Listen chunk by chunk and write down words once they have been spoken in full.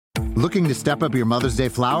Looking to step up your Mother's Day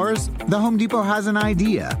flowers? The Home Depot has an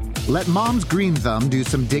idea. Let Mom's Green Thumb do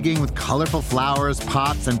some digging with colorful flowers,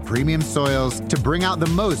 pots, and premium soils to bring out the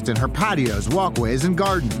most in her patios, walkways, and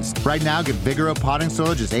gardens. Right now, get Vigoro potting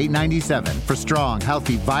soil just $8.97 for strong,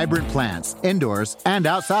 healthy, vibrant plants, indoors and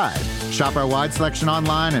outside. Shop our wide selection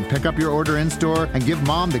online and pick up your order in-store and give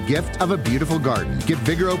Mom the gift of a beautiful garden. Get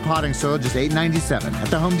Vigoro potting soil just $8.97 at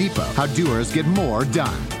the Home Depot. How doers get more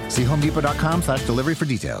done. See homedepot.com/delivery for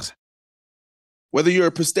details. Whether you're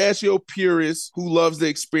a pistachio purist who loves the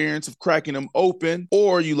experience of cracking them open,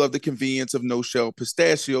 or you love the convenience of no-shell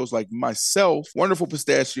pistachios like myself, Wonderful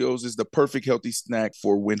Pistachios is the perfect healthy snack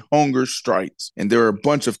for when hunger strikes. And there are a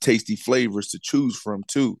bunch of tasty flavors to choose from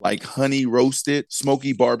too, like honey roasted,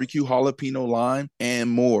 smoky barbecue, jalapeno lime, and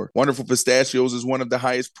more. Wonderful Pistachios is one of the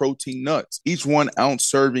highest protein nuts. Each 1 ounce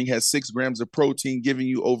serving has 6 grams of protein, giving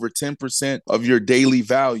you over 10% of your daily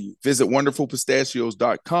value. Visit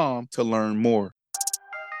wonderfulpistachios.com to learn more.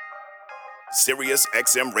 Sirius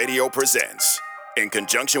XM Radio presents, in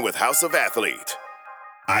conjunction with House of Athlete,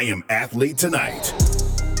 I Am Athlete Tonight.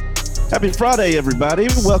 Happy Friday, everybody.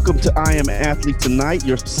 Welcome to I Am Athlete Tonight,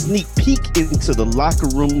 your sneak peek into the locker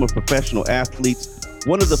room of professional athletes.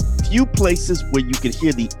 One of the few places where you can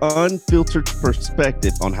hear the unfiltered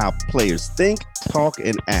perspective on how players think, talk,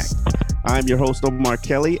 and act. I'm your host, Omar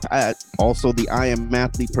Kelly, also the I Am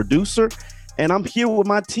Athlete producer. And I'm here with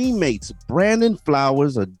my teammates, Brandon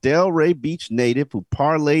Flowers, a Delray Beach native who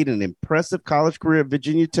parlayed an impressive college career at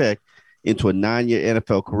Virginia Tech into a 9-year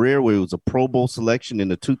NFL career where he was a Pro Bowl selection in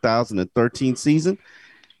the 2013 season.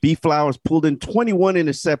 B. Flowers pulled in 21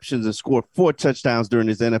 interceptions and scored 4 touchdowns during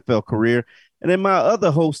his NFL career. And then my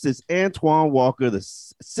other host is Antoine Walker, the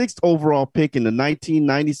 6th overall pick in the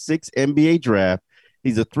 1996 NBA draft.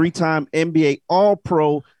 He's a 3-time NBA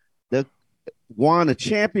All-Pro, won a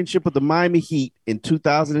championship with the Miami Heat in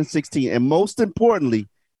 2016. And most importantly,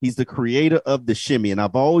 he's the creator of the shimmy. And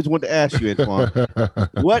I've always wanted to ask you, Antoine,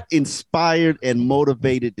 what inspired and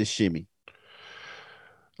motivated the shimmy?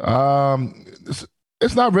 It's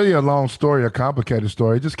not really a long story, a complicated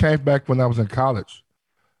story. It just came back when I was in college.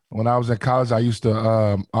 When I was in college, I used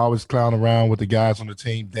to always clown around with the guys on the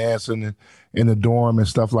team, dancing in the dorm and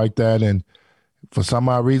stuff like that. And for some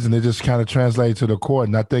odd reason, it just kind of translated to the court.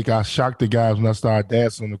 And I think I shocked the guys when I started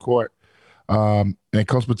dancing on the court. And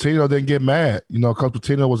Coach Pitino didn't get mad. You know, Coach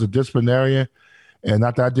Pitino was a disciplinarian. And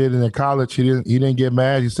after I did it in college, he didn't get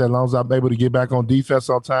mad. He said, as long as I'm able to get back on defense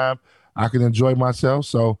on time, I can enjoy myself.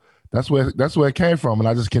 So that's where it came from. And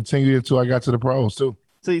I just continued until I got to the pros too.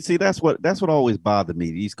 See, that's what always bothered me.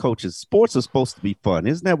 These coaches, sports are supposed to be fun.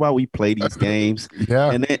 Isn't that why we play these games?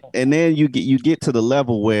 Yeah. And then you get to the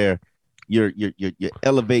level where you're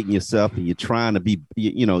elevating yourself and you're trying to be,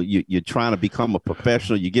 you're trying to become a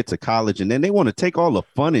professional. You get to college and then they want to take all the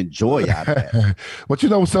fun and joy out of that. But you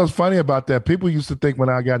know what's so funny about that? People used to think when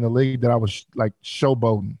I got in the league that I was like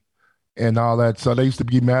showboating and all that. So they used to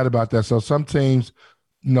be mad about that. So some teams,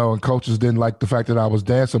 and coaches didn't like the fact that I was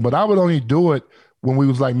dancing, but I would only do it when we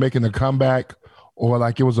was like making a comeback or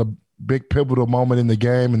like it was a big pivotal moment in the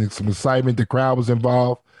game and some excitement, the crowd was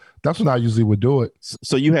involved. That's when I usually would do it.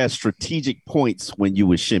 So you had strategic points when you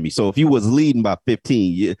would shimmy. So if you was leading by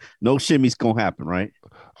 15, no shimmy's going to happen, right?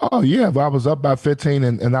 Oh, yeah. If I was up by 15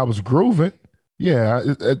 and I was grooving, yeah.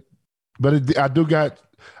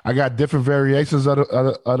 I got different variations of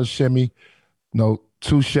the shimmy,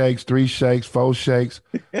 2 shakes, 3 shakes, 4 shakes.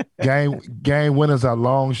 Game winners are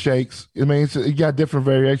long shakes. I mean, you got different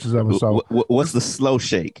variations of it. So what's the slow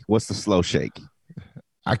shake?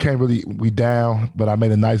 I can't really, we down, but I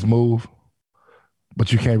made a nice move.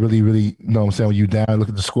 But you can't really, you know what I'm saying, when you down, look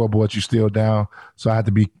at the scoreboard, you still down. So I had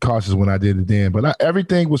to be cautious when I did it then. But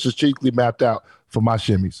everything was strategically mapped out for my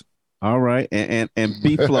shimmies. All right. And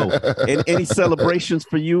B-Flow, any celebrations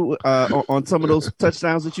for you on some of those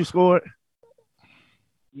touchdowns that you scored?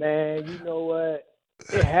 Man, you know what?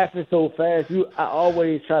 It happens so fast. I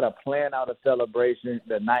always try to plan out a celebration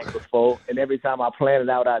the night before, and every time I plan it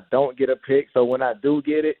out, I don't get a pick. So when I do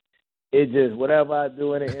get it, it just whatever I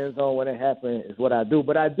do in the end zone when it happens is what I do.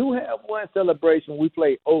 But I do have one celebration. We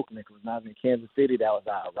played Oakland because when I was in Kansas City, that was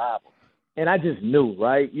our rival. And I just knew,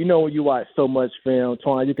 right? You know when you watch so much film,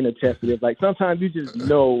 Twan, you can attest to this. Like sometimes you just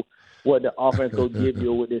know what the offense will give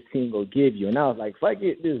you or what this team will give you. And I was like, if I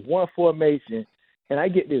get this one formation – and I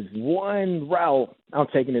get this one route, I'm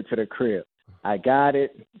taking it to the crib. I got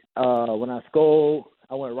it. When I scored,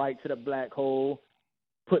 I went right to the black hole,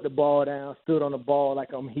 put the ball down, stood on the ball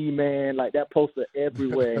like I'm He-Man. Like that poster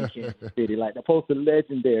everywhere in Kansas City. Like the poster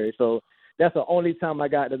legendary. So that's the only time I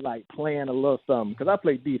got to like plan a little something. Because I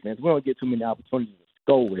play defense. We don't get too many opportunities to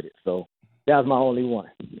go with it. So That was my only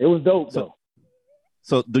one. It was dope, though.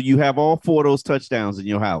 So do you have all 4 of those touchdowns in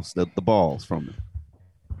your house, the balls from it?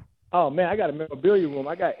 Oh, man, I got a memorabilia room.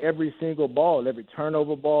 I got every single ball, every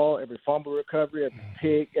turnover ball, every fumble recovery, every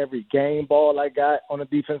pick, every game ball I got on the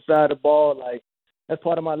defense side of the ball. Like, that's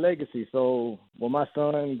part of my legacy. So when my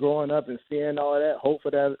son growing up and seeing all that,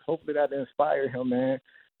 hopefully that inspire him, man,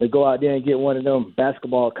 to go out there and get one of them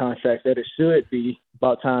basketball contracts that it should be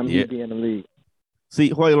about time he be in the league. See,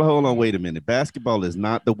 hold on, wait a minute. Basketball is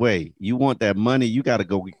not the way. You want that money, you got to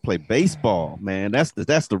go play baseball, man. That's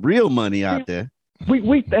the real money out there.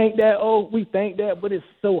 We think that, but it's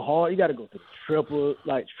so hard. You got to go to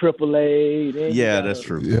AAA. Then that's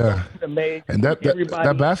true. Yeah, and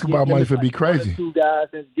that basketball money would be crazy. 2 guys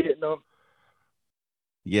that's getting them.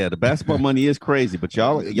 Yeah, the basketball money is crazy, but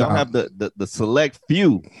y'all have the select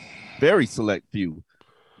few, very select few.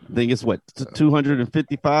 I think it's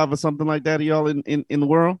 255 or something like that of y'all in the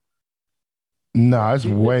world. No, it's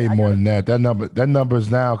way more than that. That number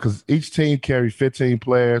is now because each team carries 15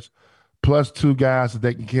 players plus 2 guys that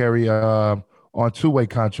they can carry on 2-way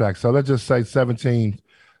contracts. So let's just say 17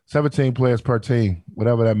 players per team,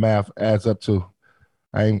 whatever that math adds up to.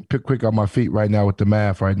 I ain't quick on my feet right now with the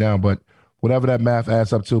math right now, but whatever that math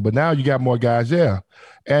adds up to. But now you got more guys, yeah.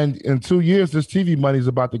 And in 2 years, this TV money is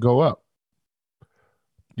about to go up.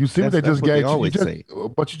 You see what they just gave.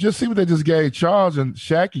 But you just see what they just gave Charles and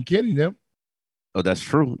Shaq and Kenny them. Oh, that's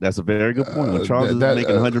true. That's a very good point. When Charles is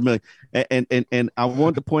making $100 million, and I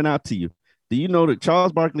want to point out to you, do you know that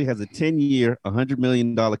Charles Barkley has a 10-year, $100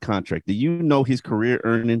 million contract? Do you know his career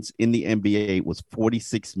earnings in the NBA was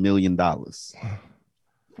 $46 million?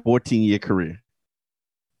 14-year career.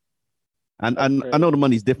 I know the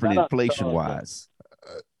money's different inflation-wise.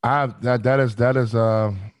 That is.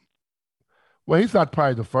 Well, he's not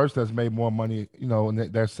probably the first that's made more money,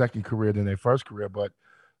 in their second career than their first career, but.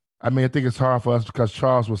 I mean, I think it's hard for us because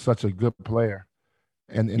Charles was such a good player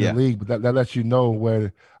in the league, but that lets you know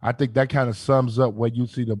where I think that kind of sums up where you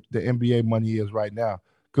see the NBA money is right now.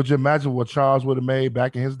 Could you imagine what Charles would have made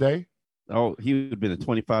back in his day? Oh, he would have been a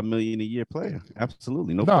 $25 million a year player.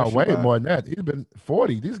 Absolutely. No, way more than that. He'd been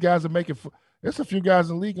 40. These guys are making – there's a few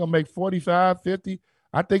guys in the league going to make 45, 50.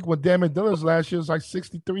 I think when Damian Lillard's last year was like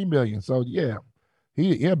 $63 million. So, yeah,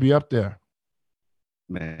 he'll be up there.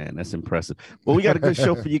 Man, that's impressive. Well, we got a good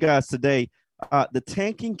show for you guys today. The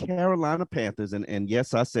tanking Carolina Panthers, and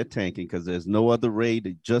yes, I said tanking because there's no other way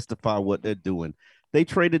to justify what they're doing. They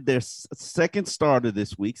traded their second starter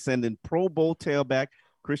this week, sending Pro Bowl tailback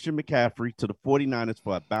Christian McCaffrey to the 49ers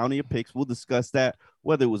for a bounty of picks. We'll discuss that,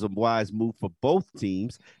 whether it was a wise move for both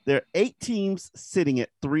teams. There are 8 teams sitting at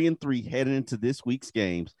 3-3 heading into this week's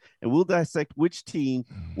games, and we'll dissect which team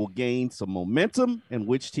will gain some momentum and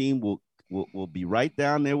which team will be right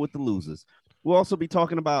down there with the losers. We'll also be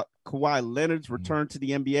talking about Kawhi Leonard's return to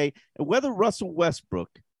the NBA and whether Russell Westbrook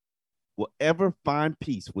will ever find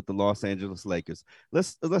peace with the Los Angeles Lakers.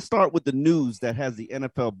 Let's start with the news that has the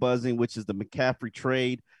NFL buzzing, which is the McCaffrey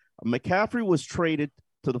trade. McCaffrey was traded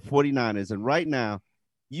to the 49ers, and right now,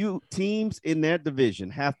 teams in their division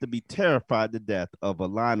have to be terrified to death of a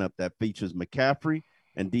lineup that features McCaffrey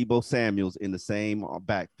and Deebo Samuels in the same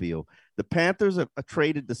backfield. The Panthers have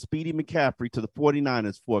traded the speedy McCaffrey to the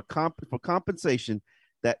 49ers for compensation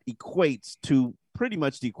that equates to pretty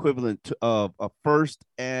much the equivalent of a first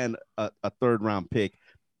and a third-round pick.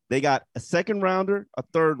 They got a second-rounder, a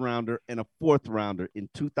third-rounder, and a fourth-rounder in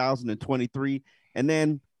 2023. And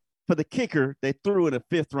then for the kicker, they threw in a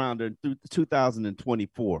fifth-rounder in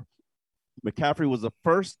 2024. McCaffrey was a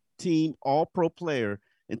first-team All-Pro player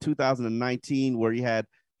in 2019, where he had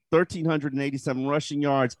 1,387 rushing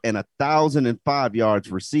yards and 1,005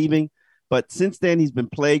 yards receiving. But since then, he's been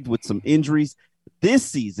plagued with some injuries. This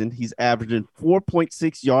season, he's averaging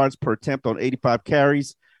 4.6 yards per attempt on 85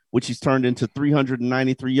 carries, which he's turned into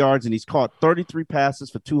 393 yards, and he's caught 33 passes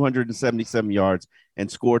for 277 yards and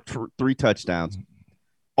scored 3 touchdowns.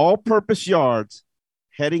 All-purpose yards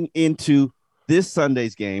heading into this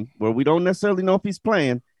Sunday's game, where we don't necessarily know if he's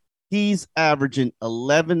playing. He's averaging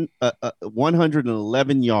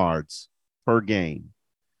 111 yards per game.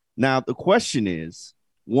 Now, the question is,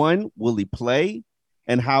 1, will he play,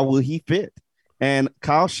 and how will he fit? And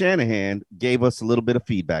Kyle Shanahan gave us a little bit of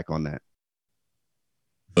feedback on that.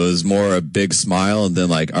 It was more a big smile and then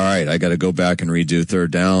like, all right, I got to go back and redo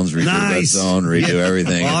third downs, redo red zone, redo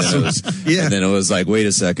everything. Awesome. And then it was like, wait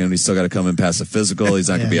a second, we still got to come and pass a physical. He's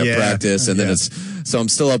not going to be at practice. And then so I'm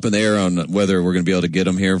still up in the air on whether we're going to be able to get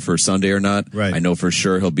him here for Sunday or not. Right. I know for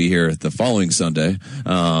sure he'll be here the following Sunday.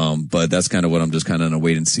 But that's kind of what I'm just kind of in a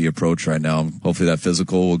wait and see approach right now. Hopefully that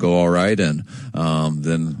physical will go all right. And,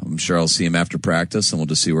 then I'm sure I'll see him after practice and we'll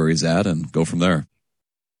just see where he's at and go from there.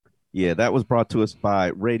 Yeah, that was brought to us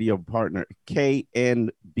by radio partner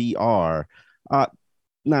KNBR.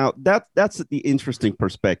 Now, that's the interesting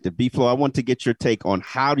perspective. B-Flow, I want to get your take on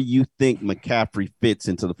how do you think McCaffrey fits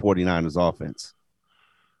into the 49ers offense?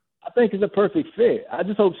 I think it's a perfect fit. I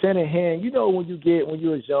just hope Shanahan, when you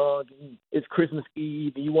was young, it's Christmas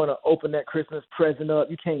Eve, and you want to open that Christmas present up.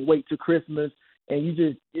 You can't wait till Christmas, and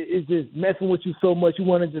it's just messing with you so much. You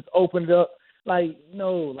want to just open it up.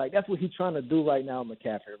 That's what he's trying to do right now,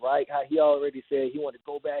 McCaffrey, right? How he already said he wanted to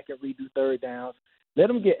go back and redo third downs.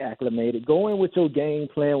 Let him get acclimated. Go in with your game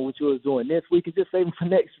plan, what you was doing this week, and just save him for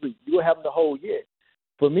next week. You will have him the whole year.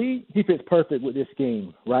 For me, he fits perfect with this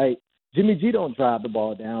scheme, right? Jimmy G don't drive the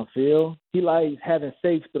ball downfield. He likes having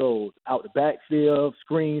safe throws out the backfield,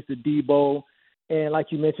 screens to Debo. And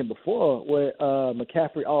like you mentioned before, with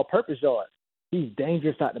McCaffrey all-purpose yards, he's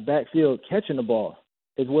dangerous out the backfield catching the ball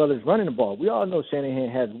as well as running the ball. We all know Shanahan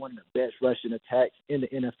has one of the best rushing attacks in the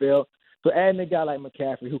NFL. So adding a guy like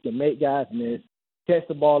McCaffrey who can make guys miss, catch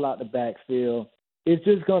the ball out the backfield, it's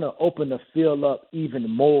just going to open the field up even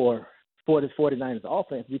more for this 49ers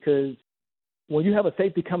offense, because when you have a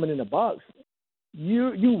safety coming in the box,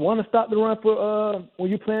 you want to stop the run for when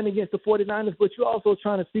you're playing against the 49ers, but you're also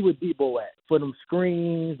trying to see what Debo at for them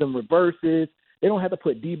screens, them reverses. They don't have to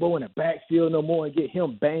put Debo in the backfield no more and get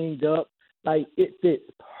him banged up. It fits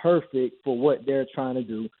perfect for what they're trying to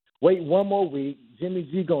do. Wait one more week. Jimmy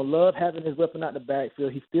G going to love having his weapon out the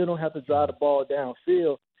backfield. He still don't have to drive the ball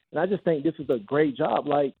downfield. And I just think this is a great job.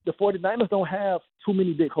 The 49ers don't have too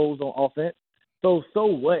many big holes on offense. So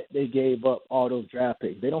what they gave up all those draft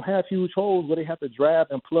picks? They don't have huge holes where they have to draft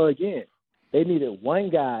and plug in. They needed one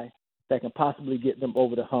guy that can possibly get them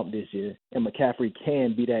over the hump this year, and McCaffrey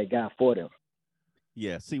can be that guy for them.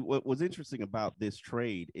 Yeah, see, what was interesting about this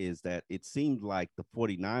trade is that it seemed like the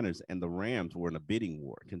 49ers and the Rams were in a bidding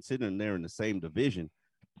war, considering they're in the same division.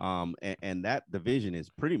 And that division is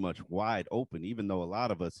pretty much wide open, even though a lot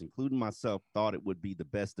of us, including myself, thought it would be the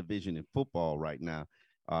best division in football right now.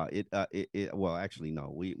 Well, actually,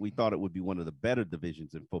 no, we thought it would be one of the better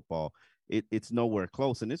divisions in football. It's nowhere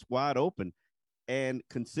close, and it's wide open. And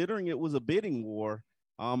considering it was a bidding war,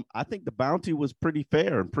 I think the bounty was pretty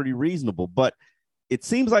fair and pretty reasonable. But it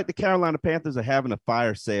seems like the Carolina Panthers are having a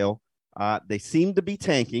fire sale. They seem to be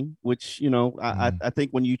tanking, which, I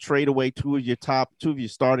think when you trade away two of your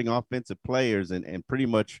starting offensive players and pretty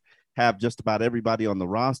much have just about everybody on the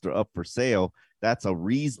roster up for sale, that's a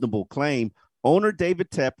reasonable claim. Owner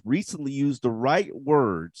David Tep recently used the right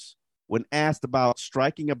words when asked about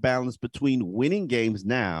striking a balance between winning games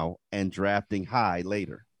now and drafting high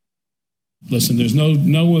later. Listen, there's no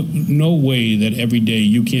way that every day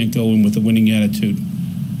you can't go in with a winning attitude.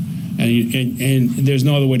 And there's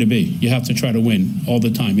no other way to be. You have to try to win all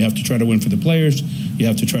the time. You have to try to win for the players. You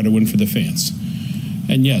have to try to win for the fans.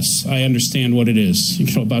 And yes, I understand what it is,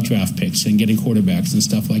 about draft picks and getting quarterbacks and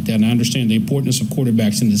stuff like that. And I understand the importance of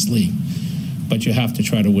quarterbacks in this league. But you have to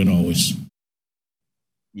try to win always.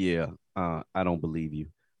 Yeah, I don't believe you.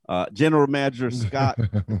 General Manager Scott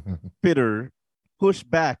Pitter pushed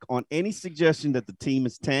back on any suggestion that the team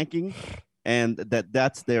is tanking and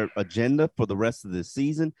that's their agenda for the rest of the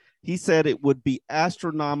season. He said it would be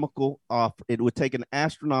astronomical offer. It would take an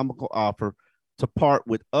astronomical offer to part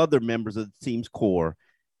with other members of the team's core,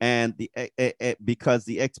 and because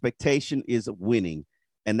the expectation is winning,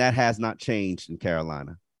 and that has not changed in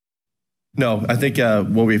Carolina. No, I think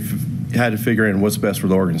what we've had to figure in what's best for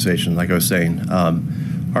the organization. Like I was saying,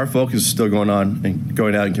 our focus is still going on and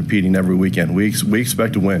going out and competing every weekend. We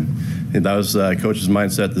expect to win, and that was coach's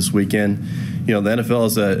mindset this weekend. The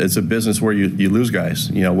NFL it's a business where you lose guys.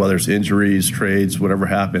 Whether it's injuries, trades, whatever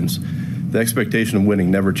happens, the expectation of winning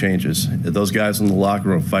never changes. Those guys in the locker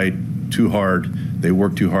room fight too hard. They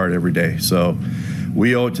work too hard every day. So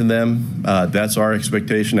we owe it to them. That's our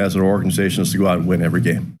expectation as an organization, is to go out and win every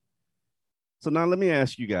game. So now let me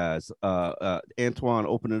ask you guys, Antoine,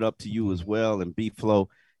 open it up to you as well, and B-Flow.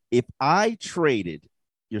 If I traded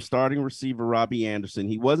your starting receiver, Robbie Anderson,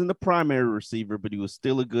 he wasn't the primary receiver, but he was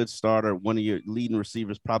still a good starter, one of your leading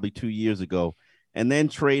receivers probably 2 years ago, and then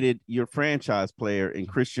traded your franchise player in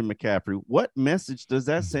Christian McCaffrey, what message does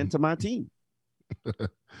that send to my team?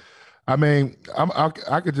 I mean,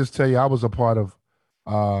 I could just tell you I was a part of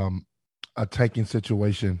a tanking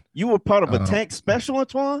situation. You were part of a tank special,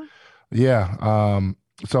 Antoine? Yeah.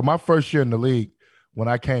 So my first year in the league, when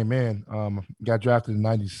I came in, got drafted in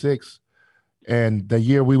 '96, and the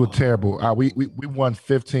year we were terrible. We won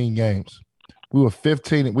 15 games. We was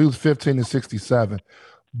 15 and 67.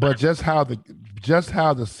 But just how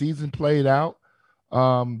the season played out,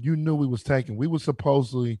 you knew we was tanking. We were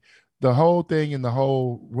supposedly, the whole thing and the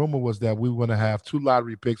whole rumor was that we were going to have 2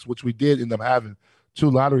 lottery picks, which we did end up having 2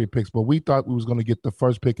 lottery picks, but we thought we was going to get the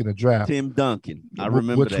first pick in the draft. Tim Duncan. I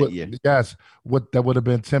remember that year. Yes, that would have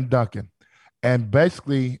been Tim Duncan. And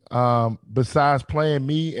basically, besides playing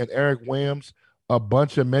me and Eric Williams a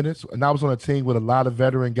bunch of minutes, and I was on a team with a lot of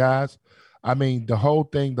veteran guys, I mean, the whole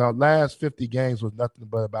thing, the last 50 games was nothing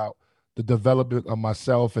but about the development of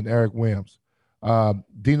myself and Eric Williams.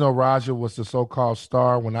 Dino Raja was the so-called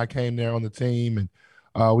star when I came there on the team,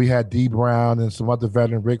 and we had D Brown and some other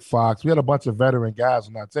veteran, Rick Fox. We had a bunch of veteran guys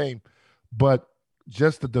on our team, but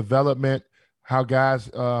just the development, how guys,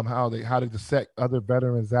 how they set other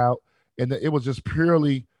veterans out, and it was just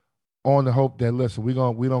purely on the hope that, listen, we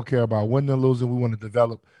don't care about winning or losing. We want to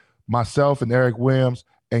develop myself and Eric Williams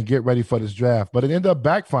and get ready for this draft. But it ended up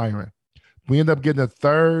backfiring. We ended up getting a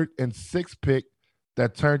 3rd and 6th pick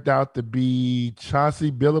that turned out to be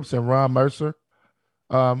Chauncey Billups and Ron Mercer.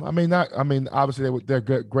 Obviously they're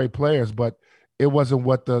great players, but it wasn't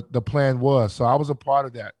what the plan was. So I was a part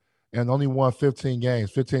of that and only won 15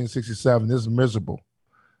 games, 15 and 67. This is miserable.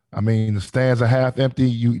 I mean, the stands are half empty.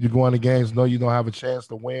 You go into games, know you don't have a chance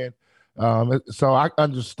to win. So I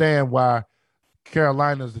understand why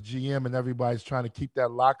Carolina's the GM and everybody's trying to keep that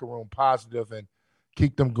locker room positive and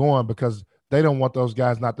keep them going, because they don't want those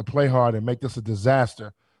guys not to play hard and make this a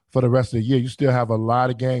disaster for the rest of the year. You still have a lot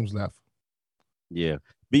of games left. Yeah.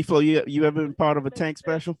 Before you ever been part of a tank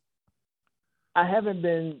special? I haven't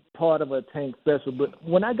been part of a tank special, but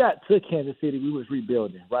when I got to Kansas City, we was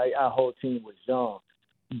rebuilding, right? Our whole team was young.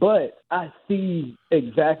 But I see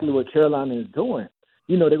exactly what Carolina is doing.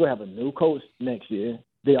 You know, they're going to have a new coach next year.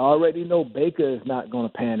 They already know Baker is not going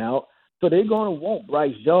to pan out. So they're going to want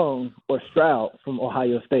Bryce Young or Stroud from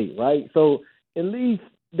Ohio State, right? So at least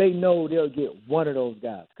they know they'll get one of those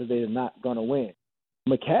guys because they're not going to win.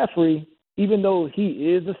 McCaffrey, even though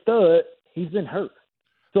he is a stud, he's been hurt.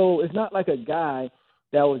 So it's not like a guy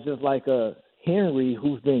that was just like a Henry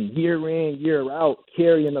who's been year in, year out,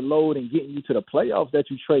 carrying the load and getting you to the playoffs that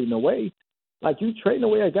you're trading away. Like, you trading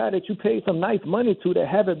away a guy that you paid some nice money to that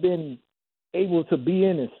haven't been able to be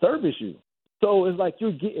in and service you. So it's like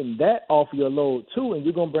you're getting that off your load too, and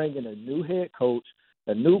you're going to bring in a new head coach,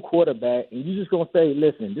 a new quarterback, and you're just going to say,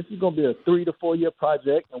 listen, this is going to be a 3 to 4 year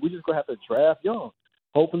project, and we're just going to have to draft young.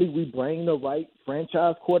 Hopefully we bring the right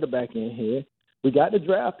franchise quarterback in here. We got the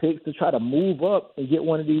draft picks to try to move up and get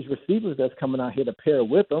one of these receivers that's coming out here to pair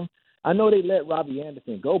with them. I know they let Robbie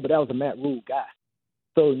Anderson go, but that was a Matt Rule guy.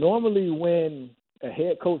 So normally when a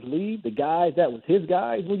head coach leaves, the guys that was his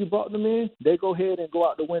guys when you brought them in, they go ahead and go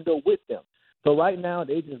out the window with them. So right now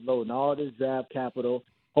they just loading all this draft capital.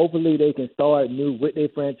 Hopefully they can start new with their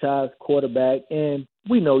franchise quarterback. And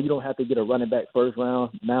we know you don't have to get a running back first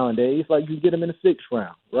round nowadays. Like, you get them in the 6th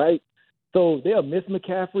round, right? So they'll miss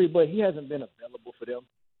McCaffrey, but he hasn't been available for them,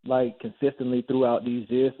 like, consistently throughout these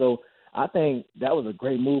years. So I think that was a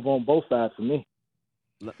great move on both sides for me.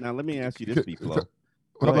 Now let me ask you this, B-Flow.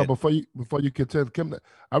 Hold on, before you continue, Kim,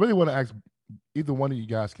 I really want to ask, either one of you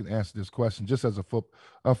guys can answer this question, just as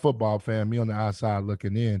a football fan, me on the outside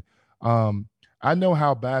looking in. I know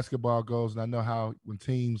how basketball goes, and I know how when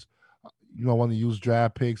teams, want to use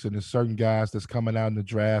draft picks, and there's certain guys that's coming out in the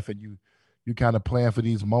draft, and you kind of plan for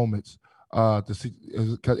these moments to see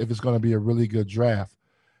if it's going to be a really good draft.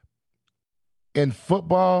 In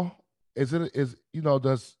football,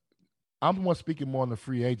 I'm more speaking more on the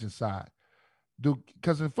free agent side.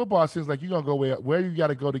 Because in football, it seems like you're going to go where you got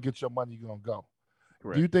to go to get your money, you're going to go.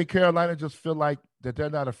 Correct. Do you think Carolina just feel like that they're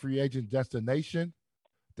not a free agent destination,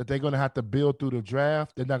 that they're going to have to build through the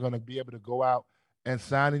draft? They're not going to be able to go out and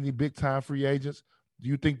sign any big-time free agents? Do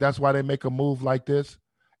you think that's why they make a move like this?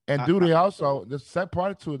 And do they also, the second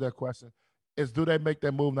part to that question is, do they make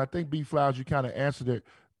that move? And I think, B. Flowers, you kind of answered it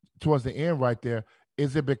towards the end right there.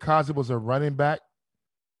 Is it because it was a running back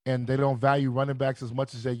and they don't value running backs as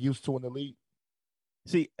much as they used to in the league?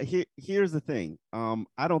 See, here's the thing.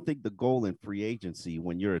 I don't think the goal in free agency,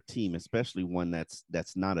 when you're a team, especially one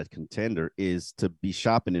that's not a contender, is to be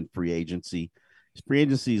shopping in free agency. Free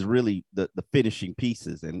agency is really the finishing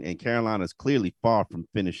pieces, and Carolina is clearly far from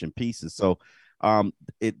finishing pieces. So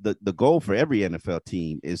the goal for every NFL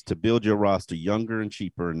team is to build your roster younger and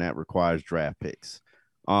cheaper, and that requires draft picks.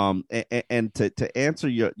 And to answer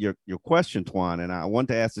your question, Twan, and I want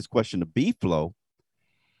to ask this question to B-Flow.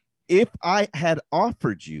 If I had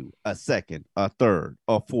offered you a second, a third,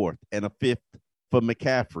 a fourth, and a fifth for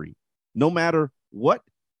McCaffrey, no matter what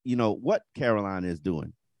Carolina is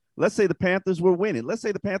doing, let's say the Panthers were winning. Let's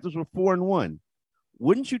say the Panthers were 4-1.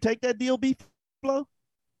 Wouldn't you take that deal, B-Flow?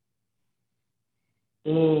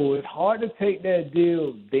 Oh, it's hard to take that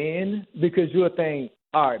deal then because you'll think,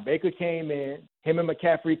 all right, Baker came in, him and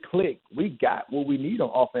McCaffrey clicked. We got what we need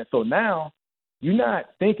on offense. So now you're not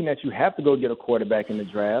thinking that you have to go get a quarterback in the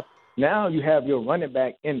draft. Now you have your running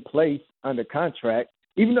back in place under contract.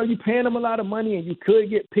 Even though you're paying him a lot of money and you could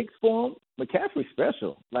get picks for him, McCaffrey's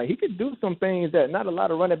special. Like, he could do some things that not a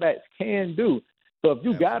lot of running backs can do. So if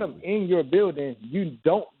you got him in your building, you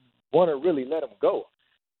don't want to really let him go.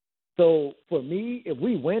 So for me, if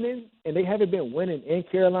we winning and they haven't been winning in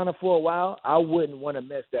Carolina for a while, I wouldn't want to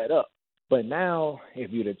mess that up. But now if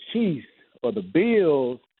you're the Chiefs or the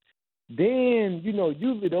Bills, then,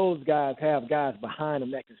 usually those guys have guys behind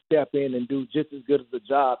them that can step in and do just as good as the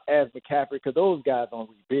job as McCaffrey because those guys don't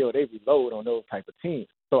rebuild. They reload on those type of teams.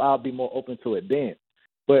 So I'll be more open to it then.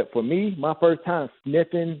 But for me, my first time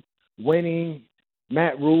sniffing, winning,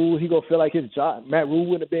 Matt Rule, he going to feel like his job. Matt Rule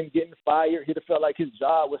would have been getting fired. He'd have felt like his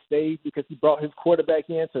job was saved because he brought his quarterback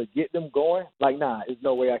in to get them going. Like, nah, there's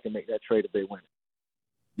no way I can make that trade if they win.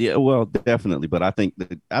 Yeah, well, definitely, but I think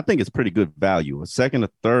it's pretty good value. A second, a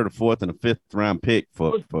third, a fourth, and a fifth round pick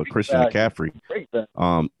for Christian McCaffrey.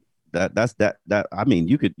 That's I mean,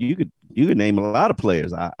 you could name a lot of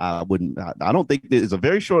players. I wouldn't. I don't think there's a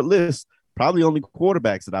very short list. Probably only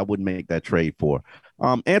quarterbacks that I wouldn't make that trade for.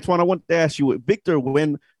 Antoine, I want to ask you, Victor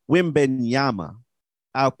Wembanyama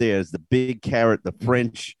out there is the big carrot, the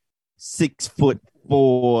French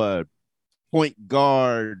 6'4" point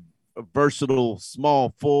guard. Versatile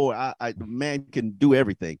small forward. The man can do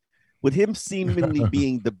everything. With him seemingly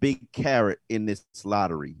being the big carrot in this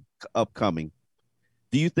lottery upcoming,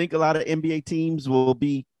 do you think a lot of NBA teams will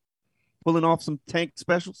be pulling off some tank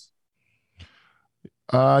specials?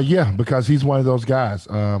 Yeah, because he's one of those guys.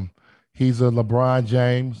 He's a LeBron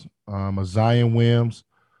James, a Zion Williams,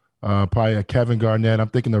 probably a Kevin Garnett. I'm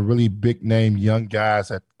thinking of really big name young guys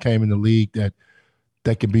that came in the league that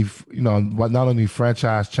can be, not only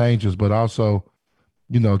franchise changers, but also,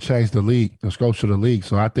 change the league, the scope of the league.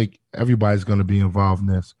 So I think everybody's going to be involved in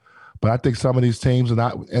this. But I think some of these teams, and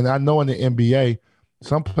I know in the NBA,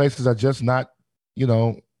 some places are just not,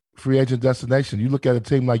 free agent destination. You look at a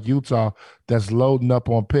team like Utah that's loading up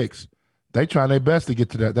on picks. They trying their best to get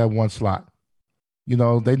to that one slot. They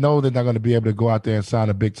know they're not going to be able to go out there and sign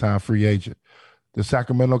a big-time free agent. The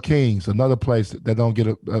Sacramento Kings, another place that don't get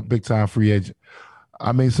a big-time free agent.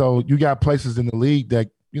 I mean, so you got places in the league that,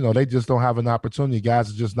 they just don't have an opportunity. Guys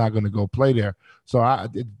are just not going to go play there. So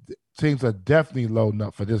teams are definitely loading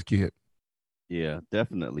up for this kid. Yeah,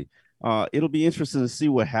 definitely. It'll be interesting to see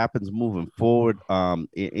what happens moving forward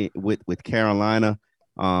with Carolina.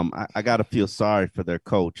 I got to feel sorry for their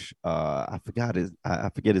coach. I forget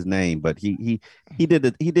his name, but he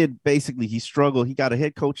struggled. He got a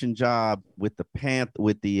head coaching job with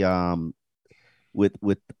the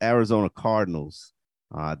with Arizona Cardinals.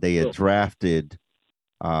 They had drafted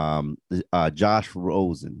Josh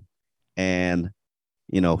Rosen, and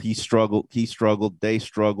he struggled, they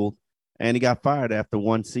struggled, and he got fired after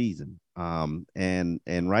one season. And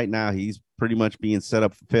right now he's pretty much being set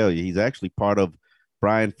up for failure. He's actually part of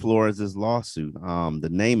Brian Flores' lawsuit. The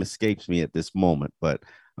name escapes me at this moment, but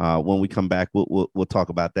when we come back, we'll talk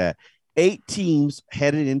about that. 8 teams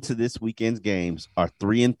headed into this weekend's games are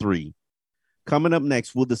 3-3. Coming up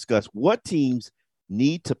next, we'll discuss what teams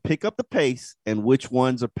need to pick up the pace and which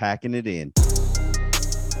ones are packing it in.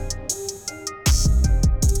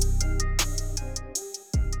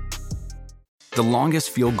 The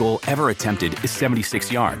longest field goal ever attempted is 76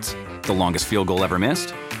 yards. The longest field goal ever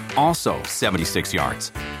missed? Also 76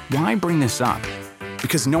 yards. Why bring this up?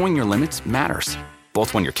 Because knowing your limits matters,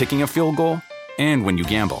 both when you're kicking a field goal and when you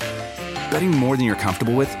gamble. Betting more than you're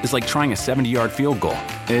comfortable with is like trying a 70-yard field goal.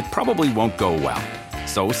 It probably won't go well.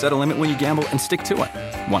 So set a limit when you gamble and stick to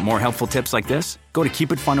it. Want more helpful tips like this? Go to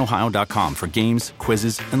keepitfunohio.com for games,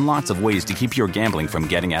 quizzes, and lots of ways to keep your gambling from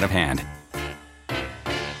getting out of hand.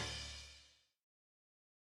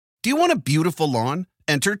 Do you want a beautiful lawn?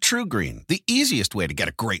 Enter TruGreen, the easiest way to get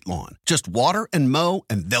a great lawn. Just water and mow,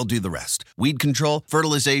 and they'll do the rest. Weed control,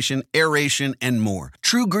 fertilization, aeration, and more.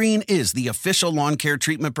 TruGreen is the official lawn care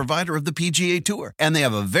treatment provider of the PGA Tour, and they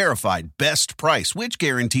have a verified best price, which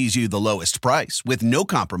guarantees you the lowest price with no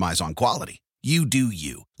compromise on quality. You do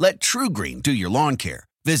you. Let TruGreen do your lawn care.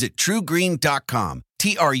 Visit TrueGreen.com,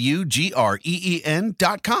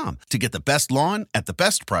 TruGreen.com, to get the best lawn at the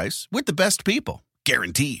best price with the best people.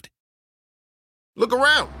 Guaranteed. Look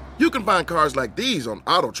around. You can find cars like these on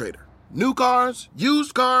AutoTrader. New cars,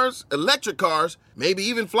 used cars, electric cars, maybe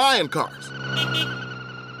even flying cars.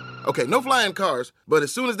 Okay, no flying cars, but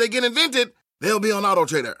as soon as they get invented, they'll be on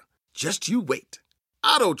AutoTrader. Just you wait.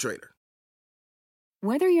 AutoTrader.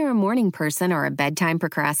 Whether you're a morning person or a bedtime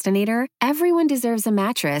procrastinator, everyone deserves a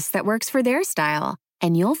mattress that works for their style.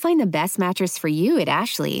 And you'll find the best mattress for you at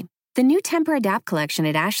Ashley. The new Tempur-Adapt collection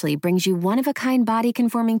at Ashley brings you one-of-a-kind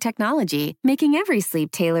body-conforming technology, making every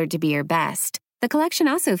sleep tailored to be your best. The collection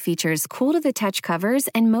also features cool-to-the-touch covers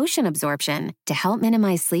and motion absorption to help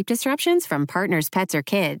minimize sleep disruptions from partners, pets, or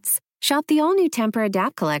kids. Shop the all-new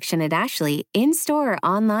Tempur-Adapt collection at Ashley, in-store or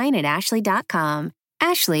online at ashley.com.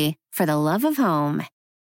 Ashley, for the love of home.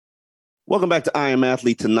 Welcome back to I Am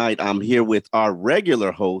Athlete Tonight. I'm here with our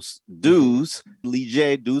regular host, Deuce,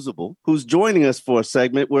 Lige Douzable, who's joining us for a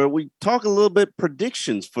segment where we talk a little bit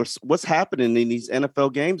predictions for what's happening in these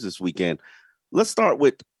NFL games this weekend. Let's start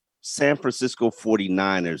with San Francisco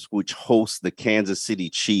 49ers, which host the Kansas City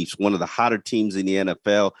Chiefs, one of the hotter teams in the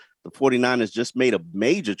NFL. The 49ers just made a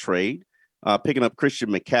major trade, picking up Christian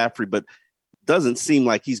McCaffrey, but doesn't seem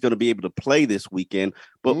like he's going to be able to play this weekend.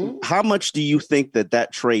 But how much do you think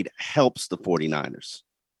that trade helps the 49ers?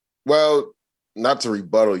 Well, not to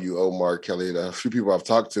rebuttal you, Omar Kelly, a few people I've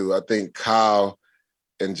talked to, I think Kyle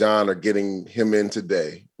and John are getting him in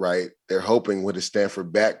today, right? They're hoping with his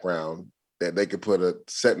Stanford background that they could put a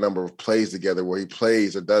set number of plays together where he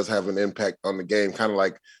plays or does have an impact on the game, kind of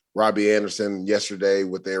like Robbie Anderson yesterday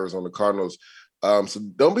with the Arizona Cardinals. So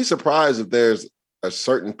don't be surprised if there's a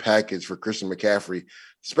certain package for Christian McCaffrey,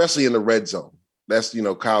 especially in the red zone. That's,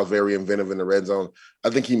 Kyle's very inventive in the red zone.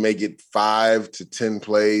 I think he may get 5 to 10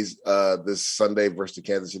 plays this Sunday versus the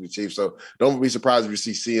Kansas City Chiefs. So don't be surprised if you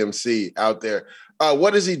see CMC out there.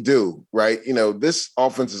 What does he do, right? This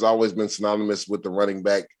offense has always been synonymous with the running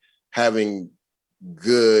back having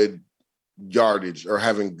good yardage or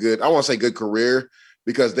having good, I want to say good career,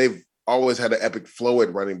 because they've always had an epic flow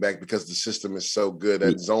at running back because the system is so good,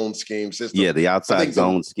 that zone scheme system. Yeah, the outside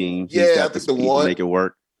zone scheme. He's got the speed to make it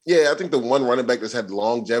work. Yeah, I think the one running back that's had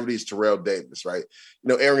longevity is Terrell Davis, right?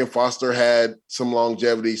 Arian Foster had some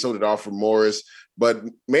longevity, so did Alfred Morris. But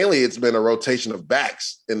mainly it's been a rotation of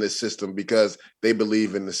backs in this system because they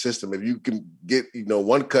believe in the system. If you can get,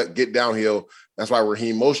 one cut, get downhill, that's why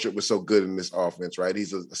Raheem Mostert was so good in this offense, right?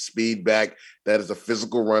 He's a speed back that is a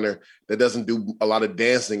physical runner that doesn't do a lot of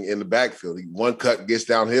dancing in the backfield. One cut, gets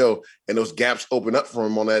downhill, and those gaps open up for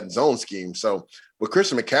him on that zone scheme. So with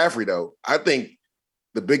Christian McCaffrey, though, I think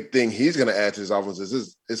the big thing he's going to add to his offense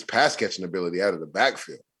is his pass catching ability out of the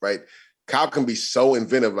backfield, right? Kyle can be so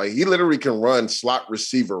inventive. Like, he literally can run slot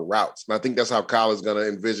receiver routes. And I think that's how Kyle is going to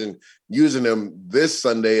envision using him this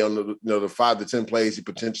Sunday on the 5 to 10 plays he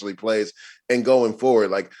potentially plays and going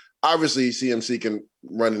forward. Like, obviously CMC can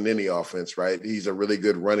run in any offense, right? He's a really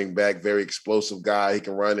good running back, very explosive guy. He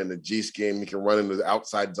can run in the G scheme. He can run in the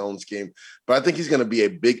outside zone scheme. But I think he's going to be a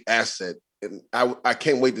big asset. And I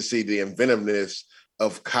can't wait to see the inventiveness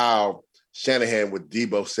of Kyle Shanahan with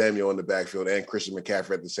Deebo Samuel in the backfield and Christian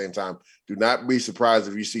McCaffrey at the same time. Do not be surprised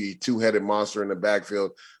if you see a two-headed monster in the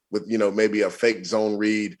backfield with, maybe a fake zone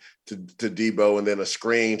read to Deebo and then a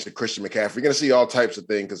screen to Christian McCaffrey. You're going to see all types of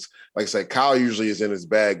things because, like I said, Kyle usually is in his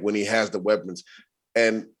bag when he has the weapons.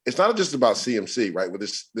 And it's not just about CMC, right, with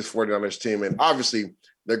this 49ers team. And obviously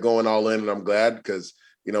they're going all in, and I'm glad because,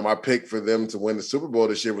 my pick for them to win the Super Bowl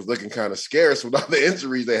this year was looking kind of scarce with all the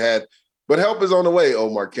injuries they had. But help is on the way,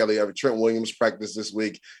 Omar Kelly. Trent Williams practiced this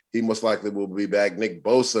week. He most likely will be back. Nick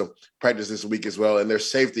Bosa practiced this week as well. And their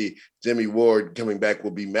safety, Jimmy Ward, coming back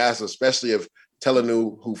will be massive, especially if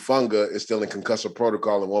Telanu Hufanga is still in concussive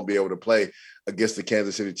protocol and won't be able to play against the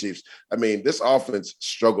Kansas City Chiefs. I mean, this offense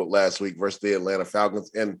struggled last week versus the Atlanta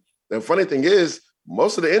Falcons. And the funny thing is,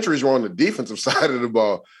 most of the injuries were on the defensive side of the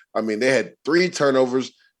ball. I mean, they had 3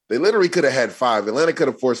 turnovers. They literally could have had 5. Atlanta could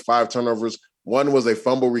have forced 5 turnovers. One was a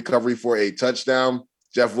fumble recovery for a touchdown.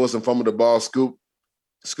 Jeff Wilson fumbled the ball,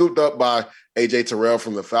 scooped up by A.J. Terrell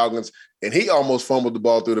from the Falcons, and he almost fumbled the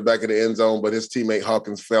ball through the back of the end zone, but his teammate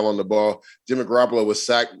Hawkins fell on the ball. Jimmy Garoppolo was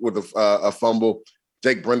sacked with a fumble.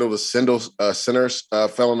 Jake Brendel, the center,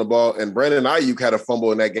 fell on the ball, and Brandon Ayuk had a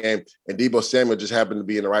fumble in that game, and Deebo Samuel just happened to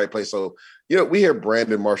be in the right place. So, we hear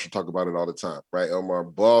Brandon Marshall talk about it all the time, right, Omar?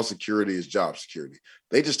 Ball security is job security.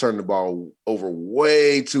 They just turned the ball over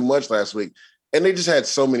way too much last week. And they just had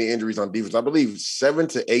so many injuries on defense. I believe 7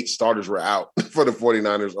 to 8 starters were out for the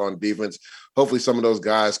 49ers on defense. Hopefully some of those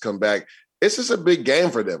guys come back. it's just a big game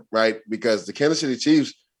for them, right? Because the Kansas City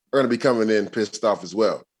Chiefs are going to be coming in pissed off as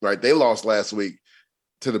well, right? They lost last week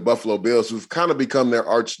to the Buffalo Bills, who've kind of become their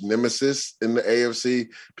arch nemesis in the AFC.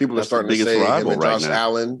 People are starting to say him and Josh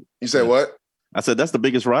Allen. You said what? I said that's the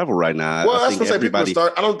biggest rival right now. Well, that's what I say.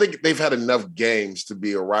 I don't think they've had enough games to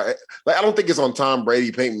be a rival. Like, I don't think it's on Tom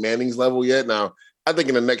Brady, Peyton Manning's level yet. Now, I think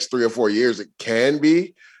in the next 3 or 4 years it can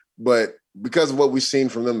be, but because of what we've seen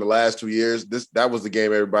from them the last 2 years, that was the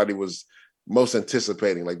game everybody was most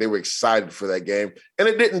anticipating. Like, they were excited for that game, and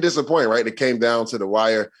it didn't disappoint. Right? It came down to the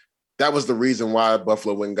wire. That was the reason why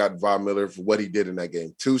Buffalo went and got Von Miller for what he did in that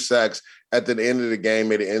game. 2 sacks at the end of the game,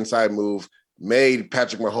 made an inside move, made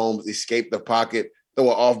Patrick Mahomes escape the pocket, throw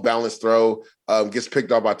an off-balance throw, gets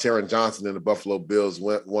picked off by Taron Johnson, and the Buffalo Bills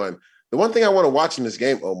won. The one thing I want to watch in this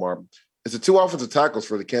game, Omar, is the 2 offensive tackles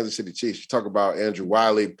for the Kansas City Chiefs. You talk about Andrew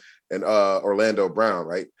Wiley and Orlando Brown,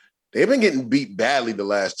 right? They've been getting beat badly the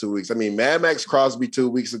last 2 weeks. I mean, Mad Max Crosby 2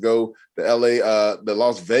 weeks ago, the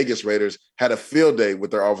Las Vegas Raiders had a field day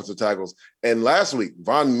with their offensive tackles. And last week,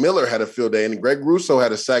 Von Miller had a field day, and Greg Rousseau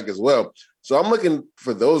had a sack as well. So I'm looking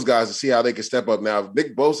for those guys to see how they can step up. Now, if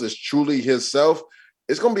Nick Bosa is truly himself,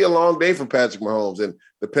 it's going to be a long day for Patrick Mahomes. And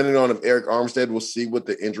depending on if Eric Armstead, we'll see what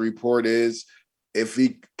the injury report is, if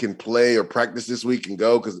he can play or practice this week and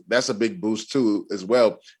go, because that's a big boost too as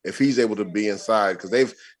well, if he's able to be inside, because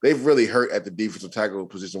they've really hurt at the defensive tackle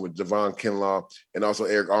position with Javon Kinlaw and also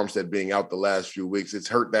Eric Armstead being out the last few weeks. It's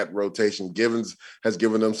hurt that rotation. Givens has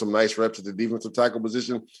given them some nice reps at the defensive tackle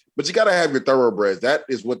position, but you got to have your thoroughbreds. That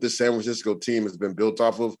is what this San Francisco team has been built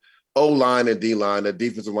off of. O-line and D-line, that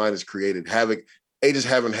defensive line has created havoc. They just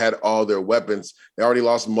haven't had all their weapons. They already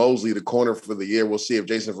lost Mosley, the corner, for the year. We'll see if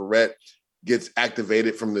Jason Verrett gets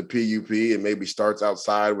activated from the PUP and maybe starts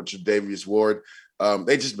outside with Tre'Davious Ward.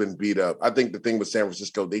 They just been beat up. I think the thing with San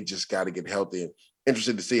Francisco, they just got to get healthy. And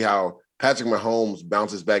interested to see how Patrick Mahomes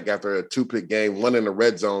bounces back after a 2-pick game, 1 in the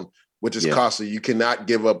red zone, which is costly. You cannot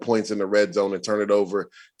give up points in the red zone and turn it over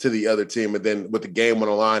to the other team. And then with the game on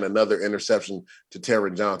the line, another interception to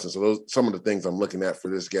Taron Johnson. So those some of the things I'm looking at for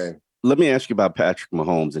this game. Let me ask you about Patrick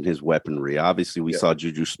Mahomes and his weaponry. Obviously, we saw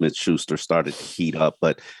Juju Smith-Schuster started to heat up,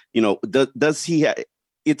 but does he?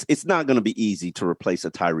 It's not going to be easy to replace a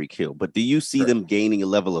Tyreek Hill. But do you see them gaining a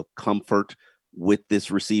level of comfort with this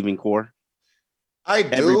receiving core? I do.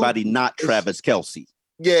 Everybody, not Travis Kelce.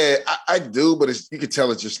 Yeah, I do, but you can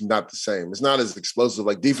tell it's just not the same. It's not as explosive.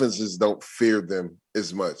 Like, defenses don't fear them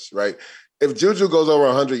as much, right? If Juju goes over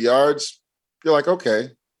 100 yards, you're like, okay,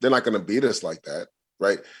 they're not going to beat us like that.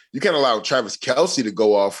 Right? You can't allow Travis Kelce to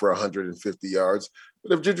go off for 150 yards.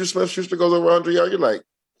 But if Juju Smith-Schuster goes over 100 yards, you're like,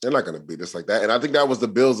 they're not going to beat us like that. And I think that was the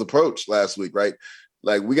Bills' approach last week, right?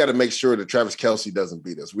 Like, we got to make sure that Travis Kelce doesn't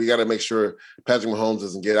beat us. We got to make sure Patrick Mahomes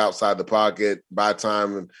doesn't get outside the pocket, buy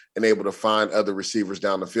time, and able to find other receivers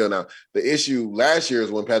down the field. Now, the issue last year is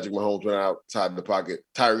when Patrick Mahomes went outside the pocket,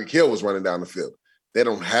 Tyreek Hill was running down the field. They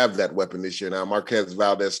don't have that weapon this year. Now, Marquez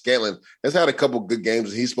Valdez-Scantling has had a couple good games,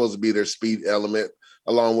 and he's supposed to be their speed element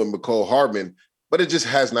along with Mecole Hardman, but it just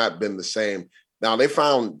has not been the same. Now, they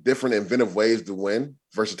found different inventive ways to win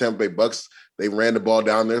versus Tampa Bay Bucks. They ran the ball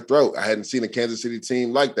down their throat. I hadn't seen a Kansas City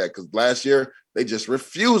team like that because last year they just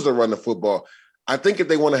refused to run the football. I think if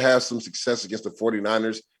they want to have some success against the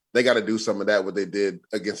 49ers, they got to do some of that, what they did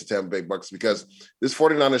against the Tampa Bay Bucks, because this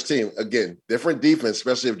 49ers team, again, different defense,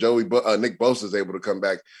 especially if Nick Bosa is able to come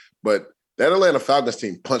back. But that Atlanta Falcons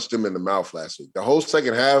team punched them in the mouth last week. The whole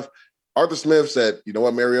second half, Arthur Smith said, you know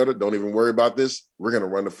what, Mariota, don't even worry about this. We're going to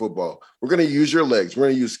run the football. We're going to use your legs. We're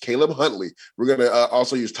going to use Caleb Huntley. We're going to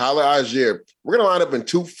also use Tyler Algier. We're going to line up in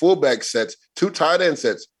 2 fullback sets, 2 tight end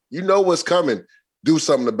sets. You know what's coming. Do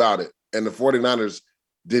something about it. And the 49ers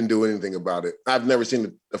didn't do anything about it. I've never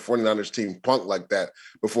seen the 49ers team punk like that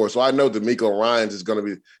before. So I know DeMeco Ryans is going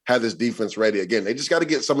to have this defense ready. Again, they just got to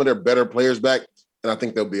get some of their better players back, and I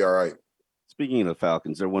think they'll be all right. Speaking of the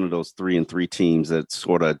Falcons, they're one of those 3-3 teams that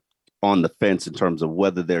sort of on the fence in terms of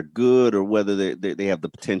whether they're good or whether they have the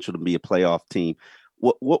potential to be a playoff team.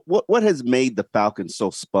 What has made the Falcons so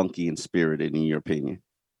spunky and spirited, in your opinion?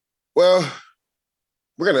 Well,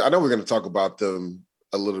 I know we're gonna talk about them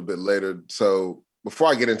a little bit later. So before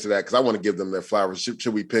I get into that, because I want to give them their flowers, should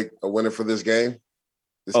we pick a winner for this game?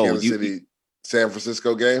 This Kansas City San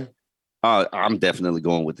Francisco game? I'm definitely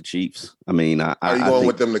going with the Chiefs. I mean, are you going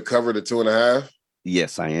with them to cover the 2.5?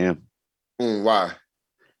 Yes, I am. Why?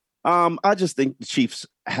 I just think the Chiefs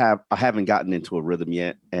haven't gotten into a rhythm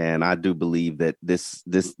yet, and I do believe that this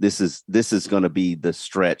is going to be the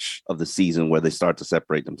stretch of the season where they start to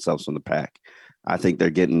separate themselves from the pack. I think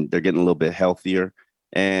they're getting a little bit healthier,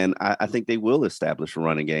 and I think they will establish a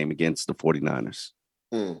running game against the 49ers.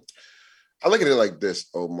 I look at it like this,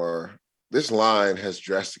 Omar. This line has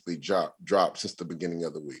drastically dropped since the beginning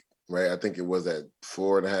of the week, right? I think it was at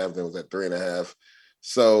 4.5, then it was at 3.5.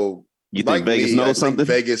 So you think Vegas knows something?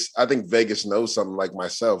 I think Vegas knows something like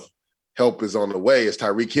myself. Help is on the way, as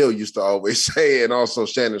Tyreek Hill used to always say, and also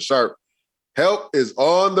Shannon Sharp. Help is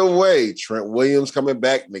on the way. Trent Williams coming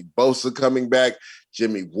back, Nick Bosa coming back,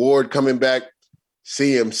 Jimmy Ward coming back,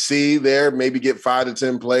 CMC there, maybe get 5 to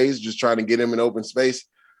 10 plays, just trying to get him in open space.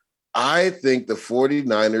 I think the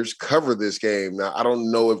 49ers cover this game. Now, I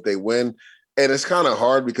don't know if they win, and it's kind of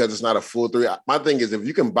hard because it's not a full 3. My thing is if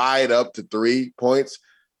you can buy it up to 3 points,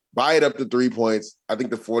 buy it up to 3 points. I think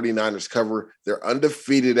the 49ers cover. They're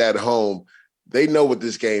undefeated at home. They know what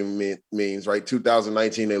this game means, right?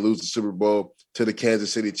 2019, they lose the Super Bowl to the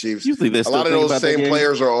Kansas City Chiefs. You think a lot of those same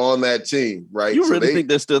players are on that team, right? You really think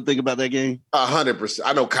they're still thinking about that game? 100%.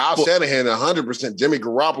 I know Kyle Shanahan 100%. Jimmy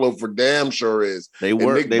Garoppolo for damn sure is. They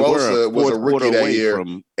were. And Nick Bosa was a rookie that year,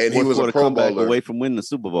 and he was a Pro Bowler away from winning the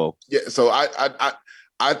Super Bowl. Yeah, so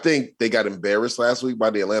I think they got embarrassed last week by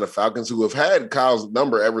the Atlanta Falcons, who have had Kyle's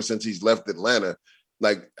number ever since he's left Atlanta.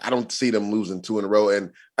 Like, I don't see them losing 2 in a row.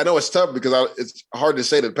 And I know it's tough because it's hard to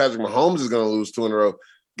say that Patrick Mahomes is going to lose 2 in a row.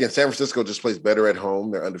 Again, San Francisco just plays better at home.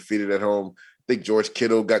 They're undefeated at home. I think George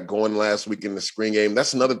Kittle got going last week in the screen game.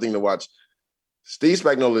 That's another thing to watch. Steve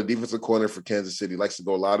Spagnuolo, the defensive corner for Kansas City, likes to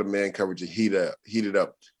go a lot of man coverage and heat it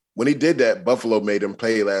up. When he did that, Buffalo made him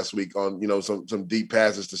play last week on, some deep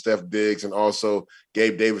passes to Steph Diggs and also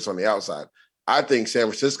Gabe Davis on the outside. I think San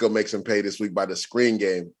Francisco makes him pay this week by the screen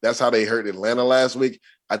game. That's how they hurt Atlanta last week.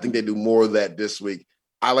 I think they do more of that this week.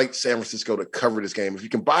 I like San Francisco to cover this game. If you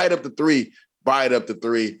can buy it up to 3, buy it up to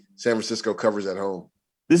 3. San Francisco covers at home.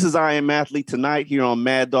 This is I Am Athlete Tonight here on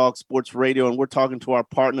Mad Dog Sports Radio, and we're talking to our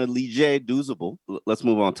partner, Lige Douzable. Let's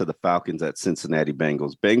move on to the Falcons at Cincinnati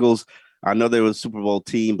Bengals. Bengals, I know they were a Super Bowl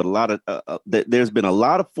team, but there's been a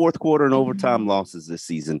lot of fourth quarter and overtime losses this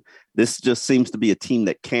season. This just seems to be a team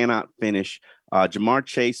that cannot finish. Jamar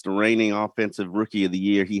Chase, the reigning offensive rookie of the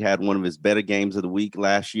year, he had one of his better games of the week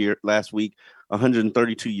last week,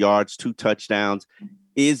 132 yards, 2 touchdowns.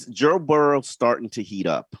 Is Joe Burrow starting to heat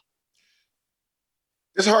up?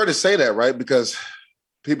 It's hard to say that, right? Because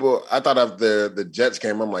I thought after the Jets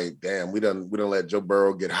game, I'm like, damn, we done let Joe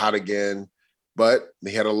Burrow get hot again. But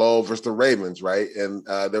he had a lull versus the Ravens, right? And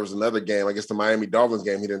there was another game, I guess the Miami Dolphins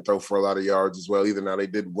game, he didn't throw for a lot of yards as well either. Now, they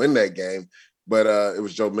did win that game, but it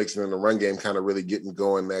was Joe Mixon in the run game kind of really getting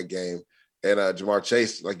going that game. And Jamar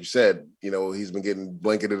Chase, like you said, he's been getting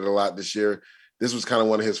blanketed a lot this year. This was kind of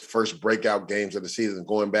one of his first breakout games of the season,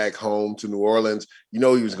 going back home to New Orleans. He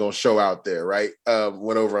was going to show out there, right?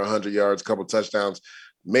 Went over 100 yards, a couple touchdowns,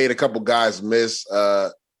 made a couple guys miss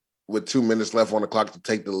with 2 minutes left on the clock to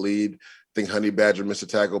take the lead. I think Honey Badger missed a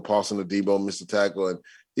tackle, Paulson Adebo missed a tackle, and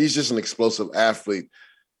he's just an explosive athlete.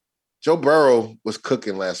 Joe Burrow was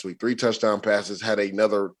cooking last week. 3 touchdown passes, had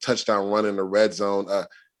another touchdown run in the red zone.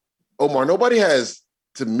 Omar, nobody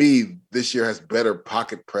to me, this year has better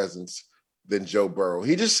pocket presence than Joe Burrow.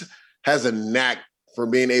 He just has a knack for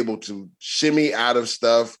being able to shimmy out of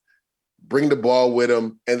stuff, bring the ball with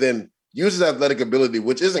him, and then use his athletic ability,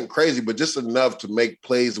 which isn't crazy, but just enough to make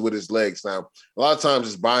plays with his legs. Now, a lot of times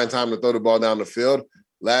it's buying time to throw the ball down the field.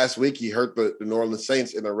 Last week, he hurt the New Orleans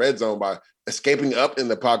Saints in the red zone by escaping up in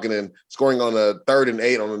the pocket and scoring on a 3rd and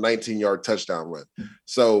 8 on a 19-yard touchdown run.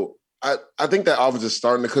 So I think that offense is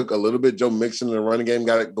starting to cook a little bit. Joe Mixon in the running game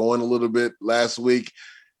got it going a little bit last week.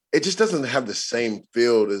 It just doesn't have the same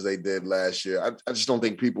field as they did last year. I just don't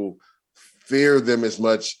think people fear them as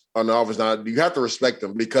much on the offense. Now, you have to respect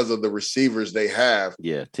them because of the receivers they have.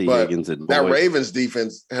 Yeah, T. Higgins and that Ravens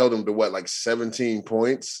defense held them to 17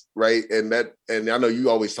 points, right? And I know you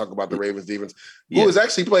always talk about the Ravens defense, who has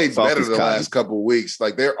actually played better the last couple of weeks.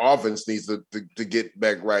 Like, their offense needs to get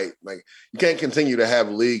back right. Like, you can't continue to have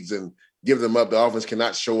leagues and give them up. The offense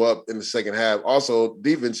cannot show up in the second half. Also,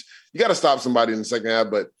 defense, you got to stop somebody in the second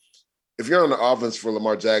half, but if you're on the offense for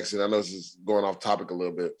Lamar Jackson, I know this is going off topic a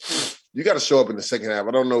little bit, you got to show up in the second half.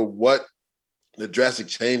 I don't know what the drastic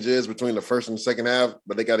change is between the first and the second half,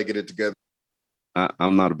 but they got to get it together.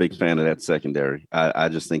 I'm not a big fan of that secondary. I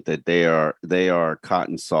just think that they are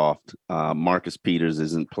cotton soft. Marcus Peters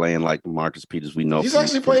isn't playing like Marcus Peters we know. He's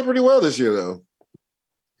actually played pretty well this year, though.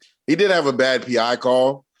 He did have a bad PI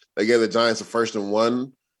call. They gave the Giants a 1st and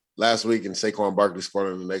 1 last week, and Saquon Barkley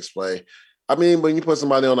scored on the next play. I mean, when you put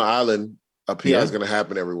somebody on the island, a PI is going to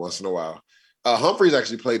happen every once in a while. Humphreys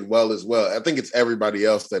actually played well as well. I think it's everybody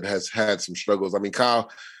else that has had some struggles. I mean, Kyle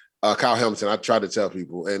Hamilton, I try to tell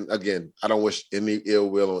people, and again, I don't wish any ill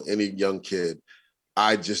will on any young kid.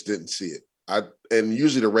 I just didn't see it. And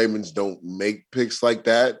usually the Ravens don't make picks like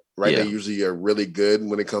that, right? Yeah. They usually are really good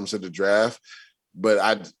when it comes to the draft.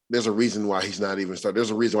 But there's a reason why he's not even starting.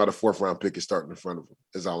 There's a reason why the 4th round pick is starting in front of him,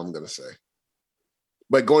 is all I'm going to say.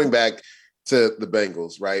 But going back to the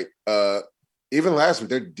Bengals, right? Even last week,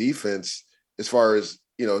 their defense, as far as,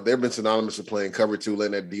 they've been synonymous with playing cover 2,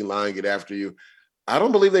 letting that D-line get after you. I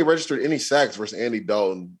don't believe they registered any sacks versus Andy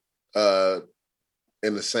Dalton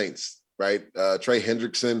in the Saints, right? Trey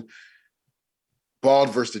Hendrickson balled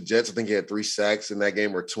versus the Jets. I think he had 3 sacks in that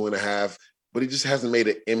game, or 2.5. But he just hasn't made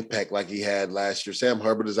an impact like he had last year. Sam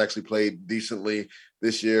Hubbard has actually played decently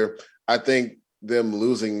this year. I think them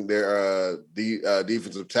losing their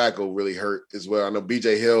defensive tackle really hurt as well. I know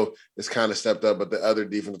B.J. Hill has kind of stepped up, but the other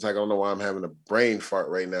defensive tackle, I don't know why I'm having a brain fart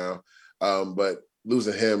right now, but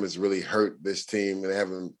losing him has really hurt this team, and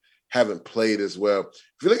they haven't played as well.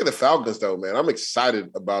 If you look at the Falcons, though, man, I'm excited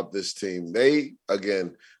about this team. They,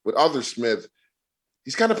 again, with Arthur Smith,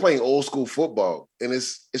 he's kind of playing old school football, and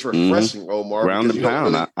it's refreshing, Omar. Round the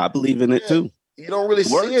pound. Really, I believe in it too. You don't really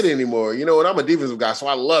see it anymore. And I'm a defensive guy, so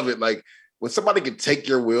I love it. Like, when somebody can take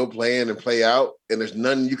your will play in and play out, and there's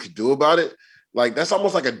nothing you could do about it, like, that's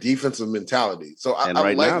almost like a defensive mentality. So I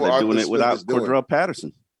right like now what they're Arthur doing it Smith without is doing. Cordell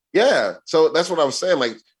Patterson. Yeah, so that's what I was saying.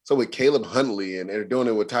 Like, so with Caleb Huntley, and they're doing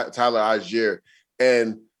it with Tyler Algier,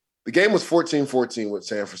 and the game was 14-14 with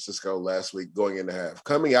San Francisco last week going into half.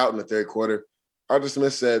 Coming out in the 3rd quarter, Arthur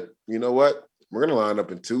Smith said, you know what? We're going to line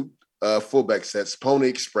up in 2 fullback sets, Pony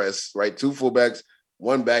Express, right? 2 fullbacks,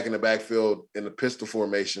 1 back in the backfield in the pistol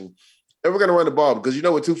formation. And we're going to run the ball because,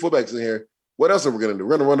 with 2 fullbacks in here, what else are we going to do?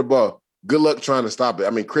 We're going to run the ball. Good luck trying to stop it. I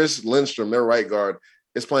mean, Chris Lindstrom, their right guard,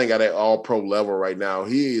 is playing at an all-pro level right now.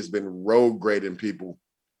 He has been road grading people.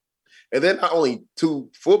 And then not only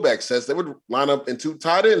 2 fullback sets, they would line up in 2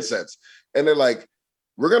 tight end sets. And they're like,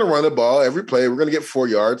 we're going to run the ball every play. We're going to get 4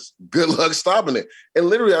 yards. Good luck stopping it. And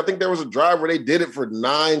literally, I think there was a drive where they did it for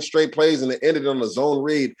 9 straight plays, and it ended on a zone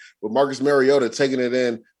read with Marcus Mariota taking it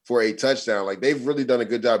in for a touchdown. Like, they've really done a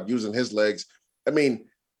good job using his legs. I mean,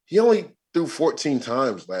 he only threw 14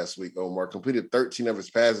 times last week, Omar, completed 13 of his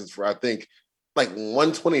passes for, I think, like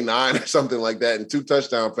 129 or something like that, and 2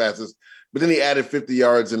 touchdown passes. But then he added 50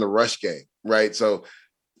 yards in the rush game, right? So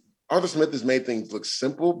Arthur Smith has made things look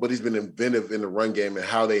simple, but he's been inventive in the run game and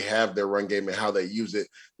how they have their run game and how they use it.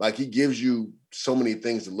 Like, he gives you so many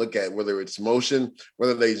things to look at, whether it's motion,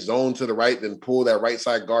 whether they zone to the right, then pull that right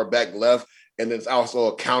side guard back left, and then it's also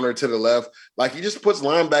a counter to the left. Like, he just puts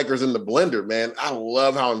linebackers in the blender, man. I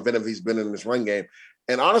love how inventive he's been in this run game.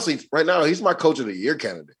 And honestly, right now, he's my coach of the year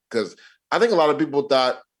candidate, because I think a lot of people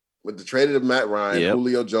thought with the trade of Matt Ryan,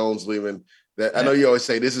 Julio Jones leaving, that I know you always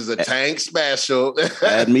say this is a tank special.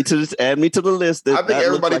 add me to the list. I think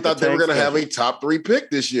everybody thought they were going to have a top 3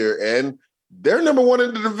 pick this year, and they're number 1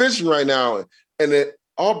 in the division right now. And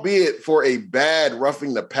albeit for a bad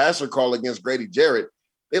roughing the passer call against Grady Jarrett,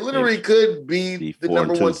 they literally could be the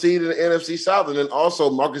number 1 seed in the NFC South. And then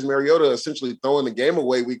also Marcus Mariota essentially throwing the game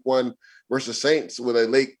away week 1 versus Saints with a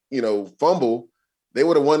late, fumble. They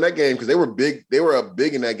would have won that game because they were big. They were up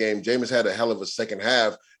big in that game. Jameis had a hell of a second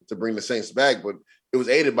half to bring the Saints back, but it was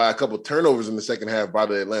aided by a couple of turnovers in the second half by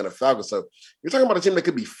the Atlanta Falcons. So you're talking about a team that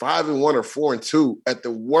could be 5-1 or 4-2 at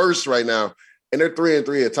the worst right now, and they're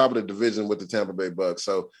 3-3 at top of the division with the Tampa Bay Bucks.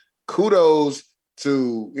 So kudos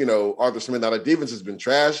to Arthur Smith. Now, the defense has been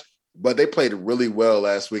trash, but they played really well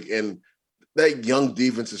last week, and that young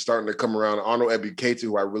defense is starting to come around. Arnold Ebiketie,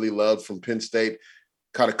 who I really loved from Penn State,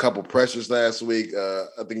 caught a couple pressures last week. I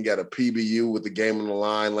think he got a PBU with the game on the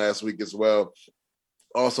line last week as well.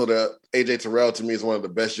 Also, the A.J. Terrell, to me, is one of the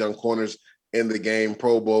best young corners in the game.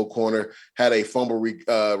 Pro Bowl corner, had a fumble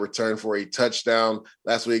return for a touchdown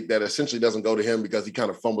last week that essentially doesn't go to him because he kind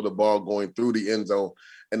of fumbled the ball going through the end zone,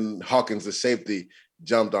 and Hawkins, the safety,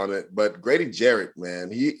 jumped on it. But Grady Jarrett,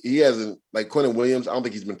 man, he hasn't, like Quentin Williams, I don't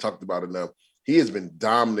think he's been talked about enough. He has been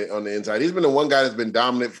dominant on the inside. He's been the one guy that's been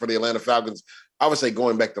dominant for the Atlanta Falcons, I would say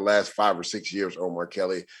going back the last 5 or 6 years, Omar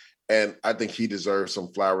Kelly. And I think he deserves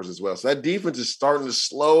some flowers as well. So that defense is starting to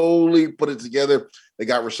slowly put it together. They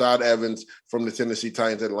got Rashad Evans from the Tennessee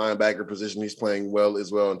Titans at linebacker position. He's playing well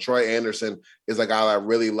as well. And Troy Anderson is a guy I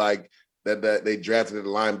really like that they drafted at the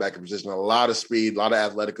linebacker position. A lot of speed, a lot of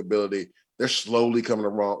athletic ability. They're slowly coming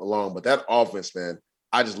along. But that offense, man,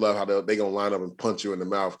 I just love how they're going to line up and punch you in the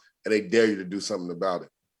mouth, and they dare you to do something about it.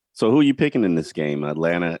 So who are you picking in this game?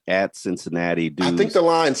 Atlanta at Cincinnati. I think the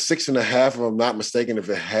line's 6.5, if I'm not mistaken, if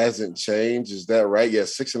it hasn't changed. Is that right? Yeah,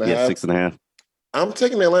 6.5. Yeah, 6.5. I'm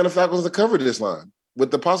taking the Atlanta Falcons to cover this line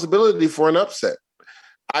with the possibility for an upset.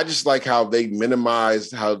 I just like how they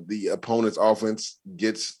minimized how the opponent's offense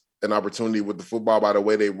gets an opportunity with the football by the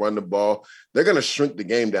way they run the ball. They're going to shrink the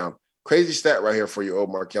game down. Crazy stat right here for you,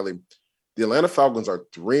 Omar Kelly. The Atlanta Falcons are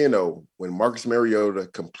 3-0 when Marcus Mariota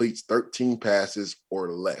completes 13 passes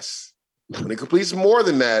or less. When he completes more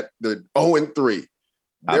than that, they're 0-3.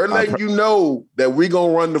 They're letting you know that we're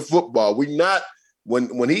going to run the football. We not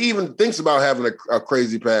when he even thinks about having a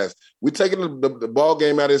crazy pass, we're taking the ball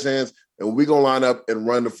game out of his hands, and we're going to line up and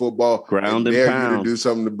run the football. Ground and dare pound. You to do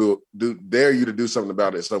something dare you to do something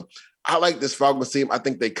about it. So I like this Falcons team. I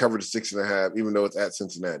think they covered the 6.5, even though it's at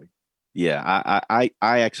Cincinnati. Yeah, I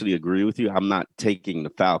actually agree with you. I'm not taking the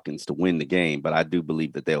Falcons to win the game, but I do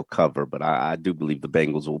believe that they'll cover. But I do believe the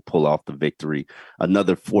Bengals will pull off the victory.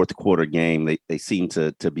 Another fourth quarter game. They seem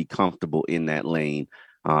to be comfortable in that lane,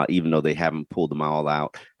 even though they haven't pulled them all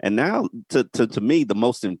out. And now, to me, the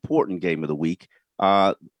most important game of the week,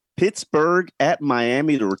 Pittsburgh at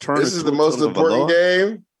Miami to return. This is the most important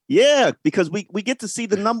game? Yeah, because we get to see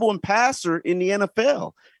the number one passer in the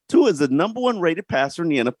NFL. Tua is the number one rated passer in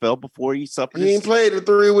the NFL before he suffered. He ain't played in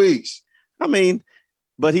 3 weeks. I mean,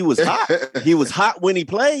 but he was hot. He was hot when he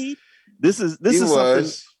played. This is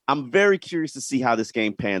something I'm very curious to see how this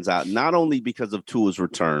game pans out, not only because of Tua's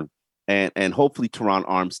return and hopefully Teron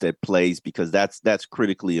Armstead plays, because that's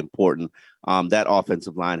critically important. That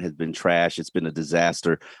offensive line has been trash. It's been a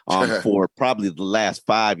disaster for probably the last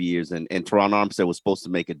 5 years. And Teron Armstead was supposed to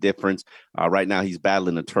make a difference. Right now, he's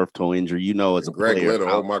battling a turf toe injury. You know, as a Greg player, Little,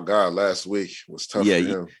 oh my God, last week was tough for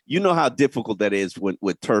him. You know how difficult that is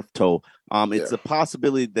with turf toe. It's a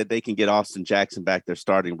possibility that they can get Austin Jackson back there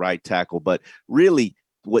starting right tackle. But really,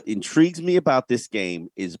 what intrigues me about this game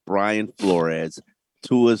is Brian Flores,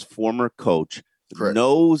 Tua's former coach,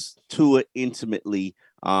 knows Tua intimately.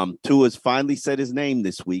 Tua's finally said his name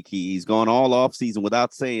this week. He's gone all off season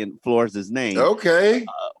without saying Flores' name. Okay.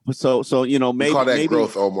 So you know, maybe we call that maybe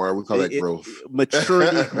growth, Omar. We call that growth.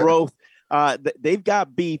 Maturity, growth. They've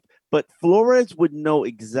got beef, but Flores would know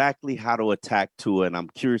exactly how to attack Tua, and I'm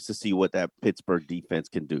curious to see what that Pittsburgh defense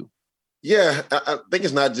can do. Yeah, I think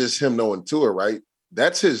it's not just him knowing Tua, right?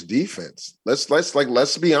 That's his defense. Let's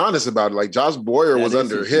be honest about it. Like Josh Boyer was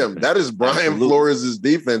under him. That is Brian Flores'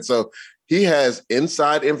 defense. So he has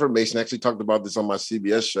inside information. I actually talked about this on my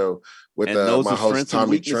CBS show with my host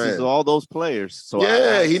Tommy Tran. All those players. So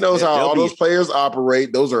he knows how all those players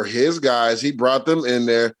operate. Those are his guys. He brought them in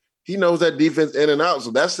there. He knows that defense in and out.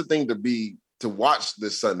 So that's the thing to watch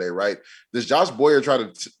this Sunday, right? Does Josh Boyer try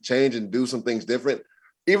to change and do some things different?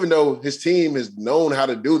 Even though his team has known how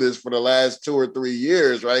to do this for the last 2 or 3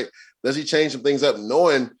 years, right? Does he change some things up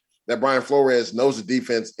knowing that Brian Flores knows the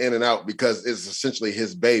defense in and out because it's essentially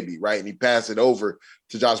his baby, right? And he passed it over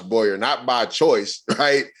to Josh Boyer, not by choice,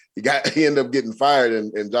 right? He ended up getting fired,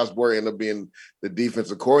 and Josh Boyer ended up being the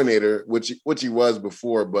defensive coordinator, which he was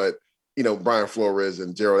before. But, you know, Brian Flores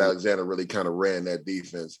and Gerald Alexander really kind of ran that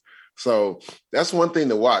defense. So that's one thing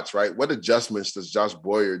to watch, right? What adjustments does Josh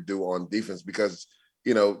Boyer do on defense? Because,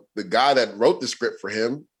 you know, the guy that wrote the script for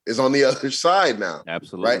him is on the other side now.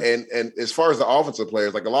 Absolutely. Right. And as far as the offensive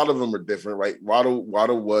players, like a lot of them are different, right? Waddle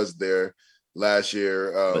was there last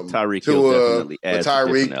year. But Tyreek definitely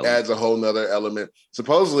adds a whole nother element.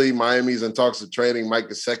 Supposedly Miami's in talks of trading Mike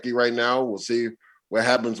Gesicki right now. We'll see what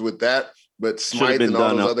happens with that. But Smythe and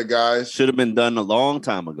all those other guys should have been done a long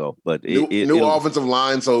time ago. But new offensive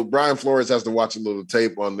line. So Brian Flores has to watch a little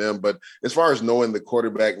tape on them. But as far as knowing the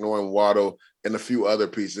quarterback, knowing Waddle and a few other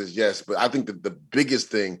pieces, yes. But I think that the biggest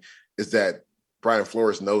thing is that Brian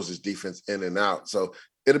Flores knows his defense in and out. So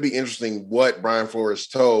it'll be interesting what Brian Flores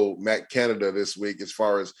told Matt Canada this week as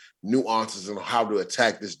far as nuances and how to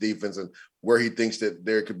attack this defense and where he thinks that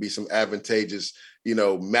there could be some advantageous, you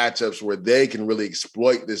know, matchups where they can really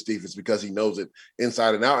exploit this defense because he knows it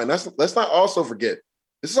inside and out. And let's not also forget,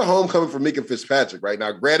 this is a homecoming for Minka Fitzpatrick right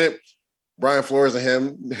now. Granted, Brian Flores and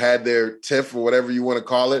him had their tiff or whatever you want to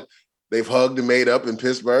call it. They've hugged and made up in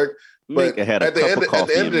Pittsburgh. But at the end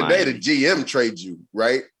of the day, the GM trades you,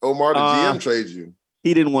 right? Omar, the GM trades you.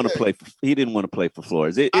 He didn't want to play. He didn't want to play for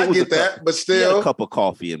Flores. I get that, but still, he had a cup of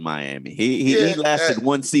coffee in Miami. He lasted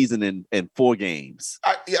one season and 4 games.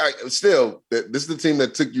 Still, this is the team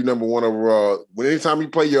that took you number 1 overall. When anytime you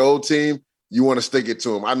play your old team, you want to stick it to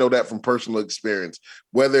them. I know that from personal experience.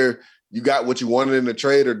 Whether you got what you wanted in the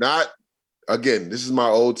trade or not, again, this is my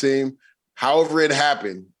old team. However it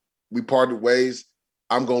happened, we parted ways.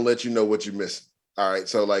 I'm gonna let you know what you're missing. All right,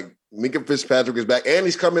 so like Minka Fitzpatrick is back, and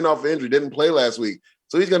he's coming off an injury. Didn't play last week,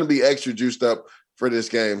 so he's going to be extra juiced up for this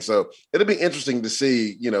game. So it'll be interesting to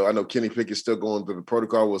see. You know, I know Kenny Pickett's still going through the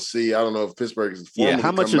protocol. We'll see. I don't know if Pittsburgh is formally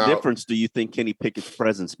how much a difference do you think Kenny Pickett's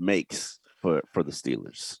presence makes for the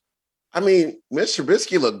Steelers? I mean, Mitch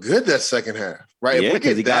Trubisky looked good that second half, right? Yeah,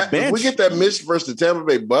 because he got benched. If we get that Mitch versus the Tampa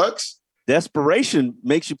Bay Bucks, Desperation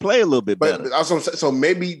makes you play a little bit better. But also, so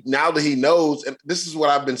maybe now that he knows, and this is what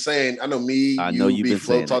I've been saying. I know you,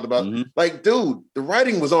 Flo talked about. Mm-hmm. Like, dude, the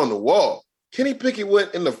writing was on the wall. Kenny Pickett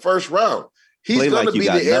went in the first round. He's going to be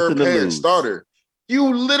the heir apparent starter.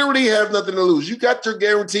 You literally have nothing to lose. You got your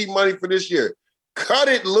guaranteed money for this year. Cut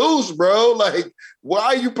it loose, bro. Like, why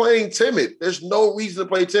are you playing timid? There's no reason to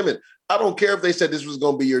play timid. I don't care if they said this was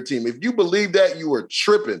going to be your team. If you believe that, you are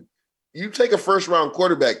tripping. You take a first-round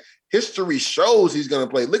quarterback. History shows he's going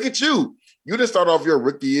to play. Look at you. You didn't start off your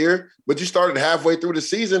rookie year, but you started halfway through the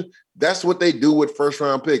season. That's what they do with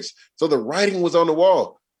first-round picks. So the writing was on the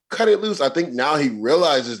wall. Cut it loose. I think now he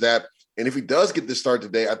realizes that. And if he does get this start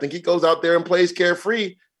today, I think he goes out there and plays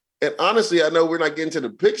carefree. And honestly, I know we're not getting to the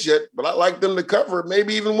picks yet, but I like them to cover,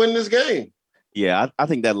 maybe even win this game. Yeah, I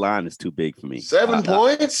think that line is too big for me. 7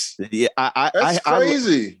 points? That's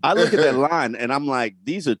crazy. I look at that line and I'm like,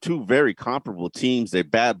 these are two very comparable teams.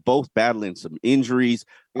 They're both battling some injuries.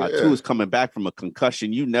 Two is coming back from a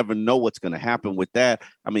concussion. You never know what's going to happen with that.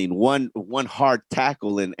 I mean, one hard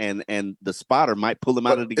tackle and the spotter might pull him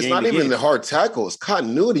out of the game. It's not even the hard tackle. It's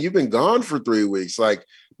continuity. You've been gone for 3 weeks. Like,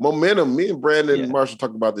 momentum, me and Brandon Marshall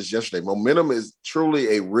talked about this yesterday. Momentum is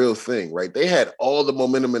truly a real thing, right? They had all the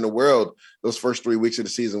momentum in the world those first 3 weeks of the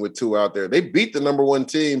season with Tua out there. They beat the number one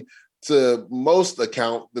team. To most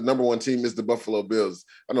account, the number one team is the Buffalo Bills.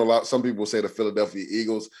 I know some people say the Philadelphia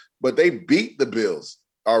Eagles, but they beat the Bills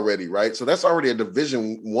already, right? So that's already a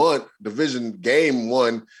division game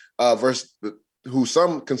one versus who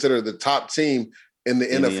some consider the top team in the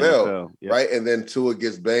NFL, right? And then Tua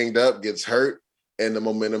gets banged up, gets hurt, and the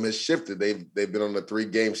momentum has shifted. They've been on a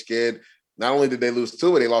 3-game skid. Not only did they lose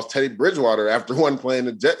Tua, they lost Teddy Bridgewater after one playing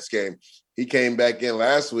the Jets game. He came back in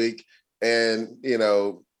last week and,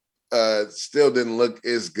 still didn't look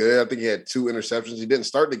as good. I think he had 2 interceptions. He didn't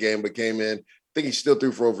start the game, but came in. I think he still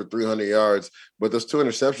threw for over 300 yards, but those 2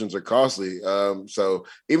 interceptions are costly. So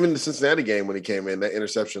even the Cincinnati game when he came in, that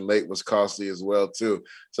interception late was costly as well too.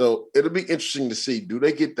 So it'll be interesting to see, do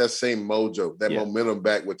they get that same mojo, that momentum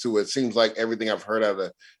back with Tua? It seems like everything I've heard out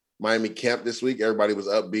of Miami camp this week, everybody was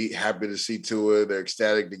upbeat, happy to see Tua. They're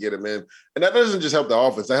ecstatic to get him in. And that doesn't just help the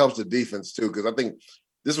offense, that helps the defense too, because I think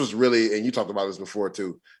this was really, and you talked about this before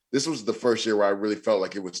too, this was the first year where I really felt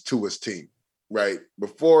like it was Tua's team. Right.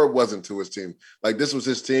 Before it wasn't Tua's team. Like, this was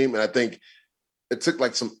his team. And I think it took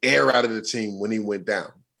like some air out of the team when he went down.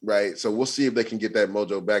 Right. So we'll see if they can get that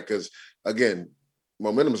mojo back. Because again,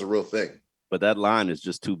 momentum is a real thing. But that line is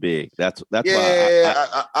just too big. That's why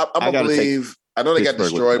I believe. I know they got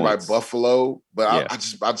destroyed by Buffalo, but I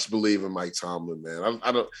just believe in Mike Tomlin, man.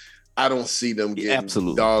 I don't see them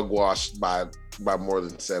getting dog washed by more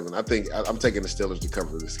than 7. I think I'm taking the Steelers to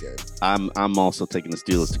cover this game. I'm also taking the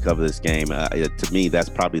Steelers to cover this game. To me, that's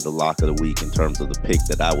probably the lock of the week in terms of the pick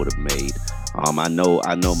that I would have made. I know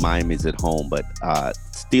Miami's at home, but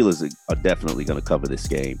Steelers are definitely going to cover this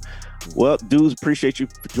game. Well, dudes, appreciate you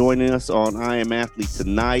for joining us on I Am Athlete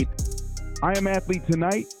Tonight. I Am Athlete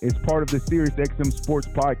Tonight is part of the SiriusXM Sports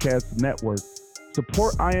Podcast Network.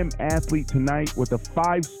 Support I Am Athlete Tonight with a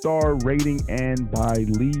 5-star rating and by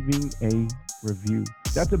leaving a review.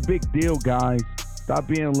 That's a big deal, guys. Stop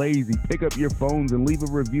being lazy. Pick up your phones and leave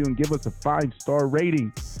a review and give us a 5-star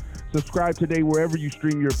rating. Subscribe today wherever you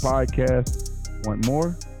stream your podcast. Want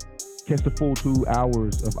more? Catch the full 2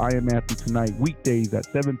 hours of I Am Athlete Tonight weekdays at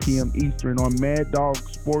 7 p.m. Eastern on Mad Dog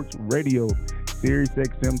Sports Radio,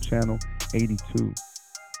 SiriusXM Channel 82.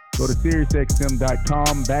 Go to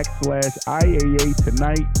SiriusXM.com/IAA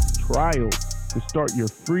Tonight trial to start your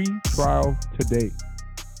free trial today.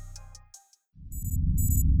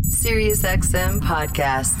 SiriusXM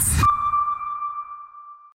Podcasts.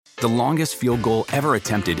 The longest field goal ever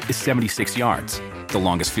attempted is 76 yards. The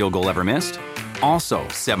longest field goal ever missed? Also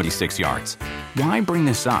 76 yards. Why bring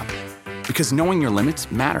this up? Because knowing your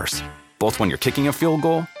limits matters, both when you're kicking a field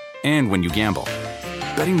goal and when you gamble.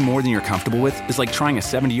 Betting more than you're comfortable with is like trying a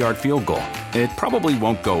 70-yard field goal. It probably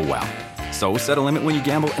won't go well. So set a limit when you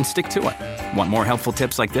gamble and stick to it. Want more helpful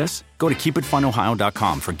tips like this? Go to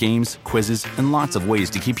keepitfunohio.com for games, quizzes, and lots of ways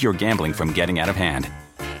to keep your gambling from getting out of hand.